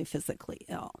potentially physically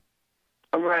ill.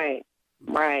 Right.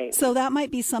 So that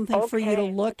might be something for you to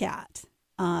look at.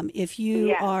 If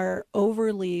you are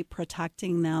overly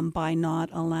protecting them by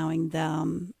not allowing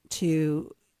them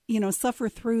to, suffer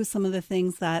through some of the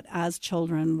things that as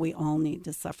children we all need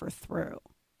to suffer through.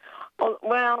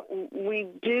 Well, we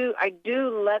do. I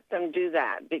do let them do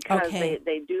that because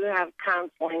they do have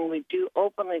counseling. We do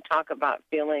openly talk about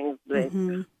feelings.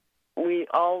 We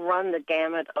all run the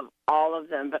gamut of all of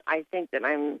them. But I think that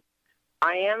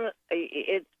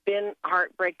it's been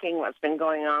heartbreaking what's been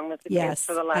going on with the kids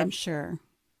for the last I'm sure.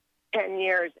 10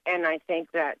 years. And I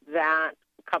think that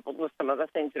coupled with some of the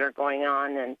things that are going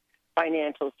on and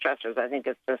financial stressors, I think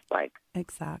it's just like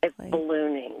it's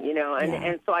ballooning,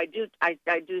 and so I do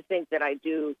think that I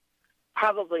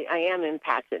am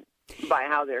impacted by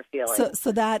how they're feeling.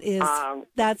 So that is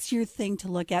that's your thing to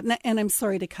look at, and I'm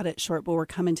sorry to cut it short, but we're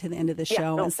coming to the end of the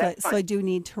show, and so I do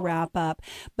need to wrap up.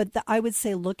 But I would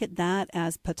say look at that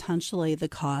as potentially the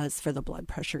cause for the blood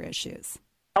pressure issues.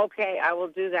 Okay, I will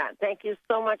do that. Thank you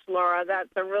so much, Laura. That's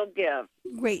a real gift.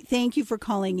 Great. Thank you for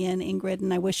calling in, Ingrid,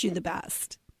 and I wish you the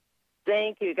best.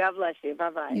 Thank you. God bless you.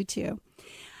 Bye-bye. You too.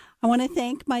 I want to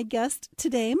thank my guest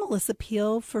today, Melissa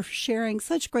Peel, for sharing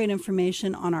such great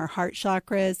information on our heart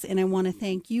chakras. And I want to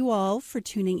thank you all for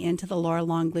tuning in to the Laura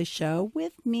Longley Show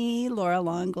with me, Laura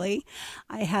Longley.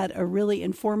 I had a really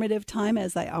informative time,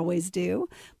 as I always do.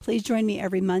 Please join me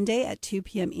every Monday at 2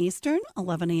 p.m. Eastern,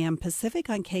 11 a.m. Pacific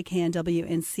on KKNW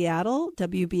in Seattle,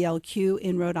 WBLQ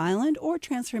in Rhode Island, or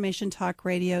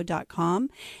TransformationTalkRadio.com.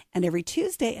 And every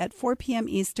Tuesday at 4 p.m.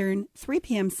 Eastern, 3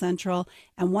 p.m. Central,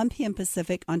 and 1 p.m.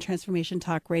 Pacific on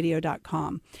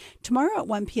TransformationTalkRadio.com. Tomorrow at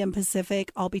 1 p.m.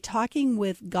 Pacific, I'll be talking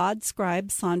with God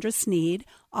scribe Sandra Sneed,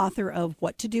 author of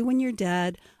What to Do When You're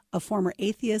Dead. A former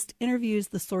atheist interviews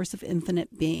the source of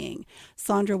infinite being.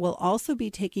 Sandra will also be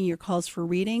taking your calls for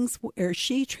readings where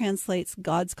she translates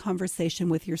God's conversation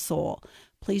with your soul.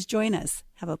 Please join us.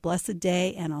 Have a blessed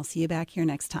day, and I'll see you back here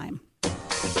next time.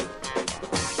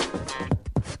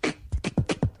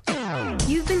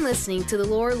 You've been listening to The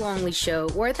Laura Longley Show,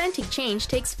 where authentic change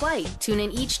takes flight. Tune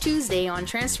in each Tuesday on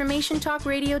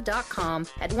TransformationTalkRadio.com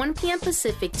at 1 p.m.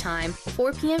 Pacific Time,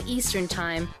 4 p.m. Eastern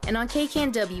Time, and on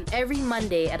KKNW every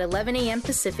Monday at 11 a.m.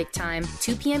 Pacific Time,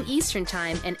 2 p.m. Eastern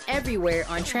Time, and everywhere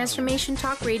on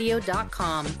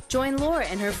TransformationTalkRadio.com. Join Laura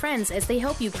and her friends as they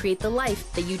help you create the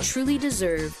life that you truly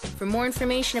deserve. For more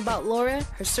information about Laura,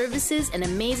 her services, and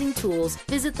amazing tools,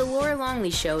 visit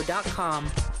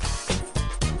TheLauraLongleyShow.com.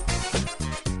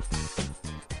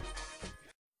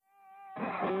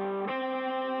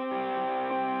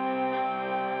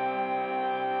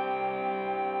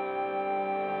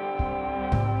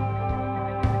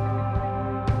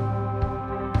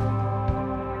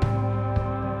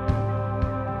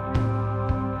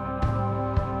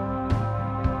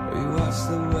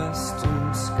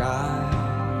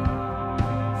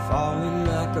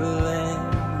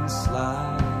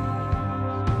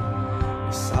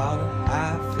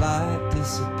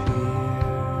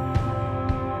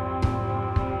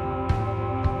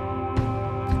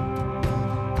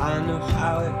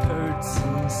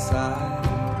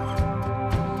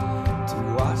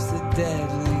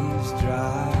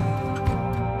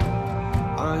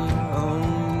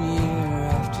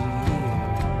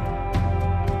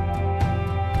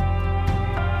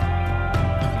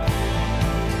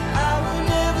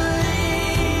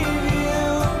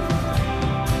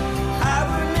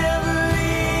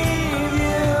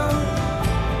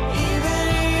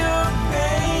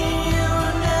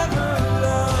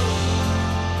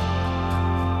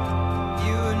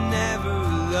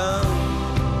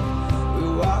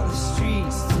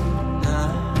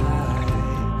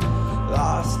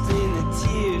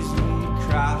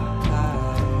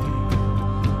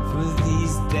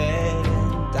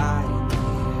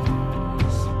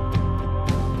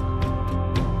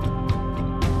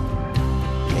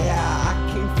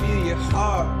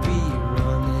 Heart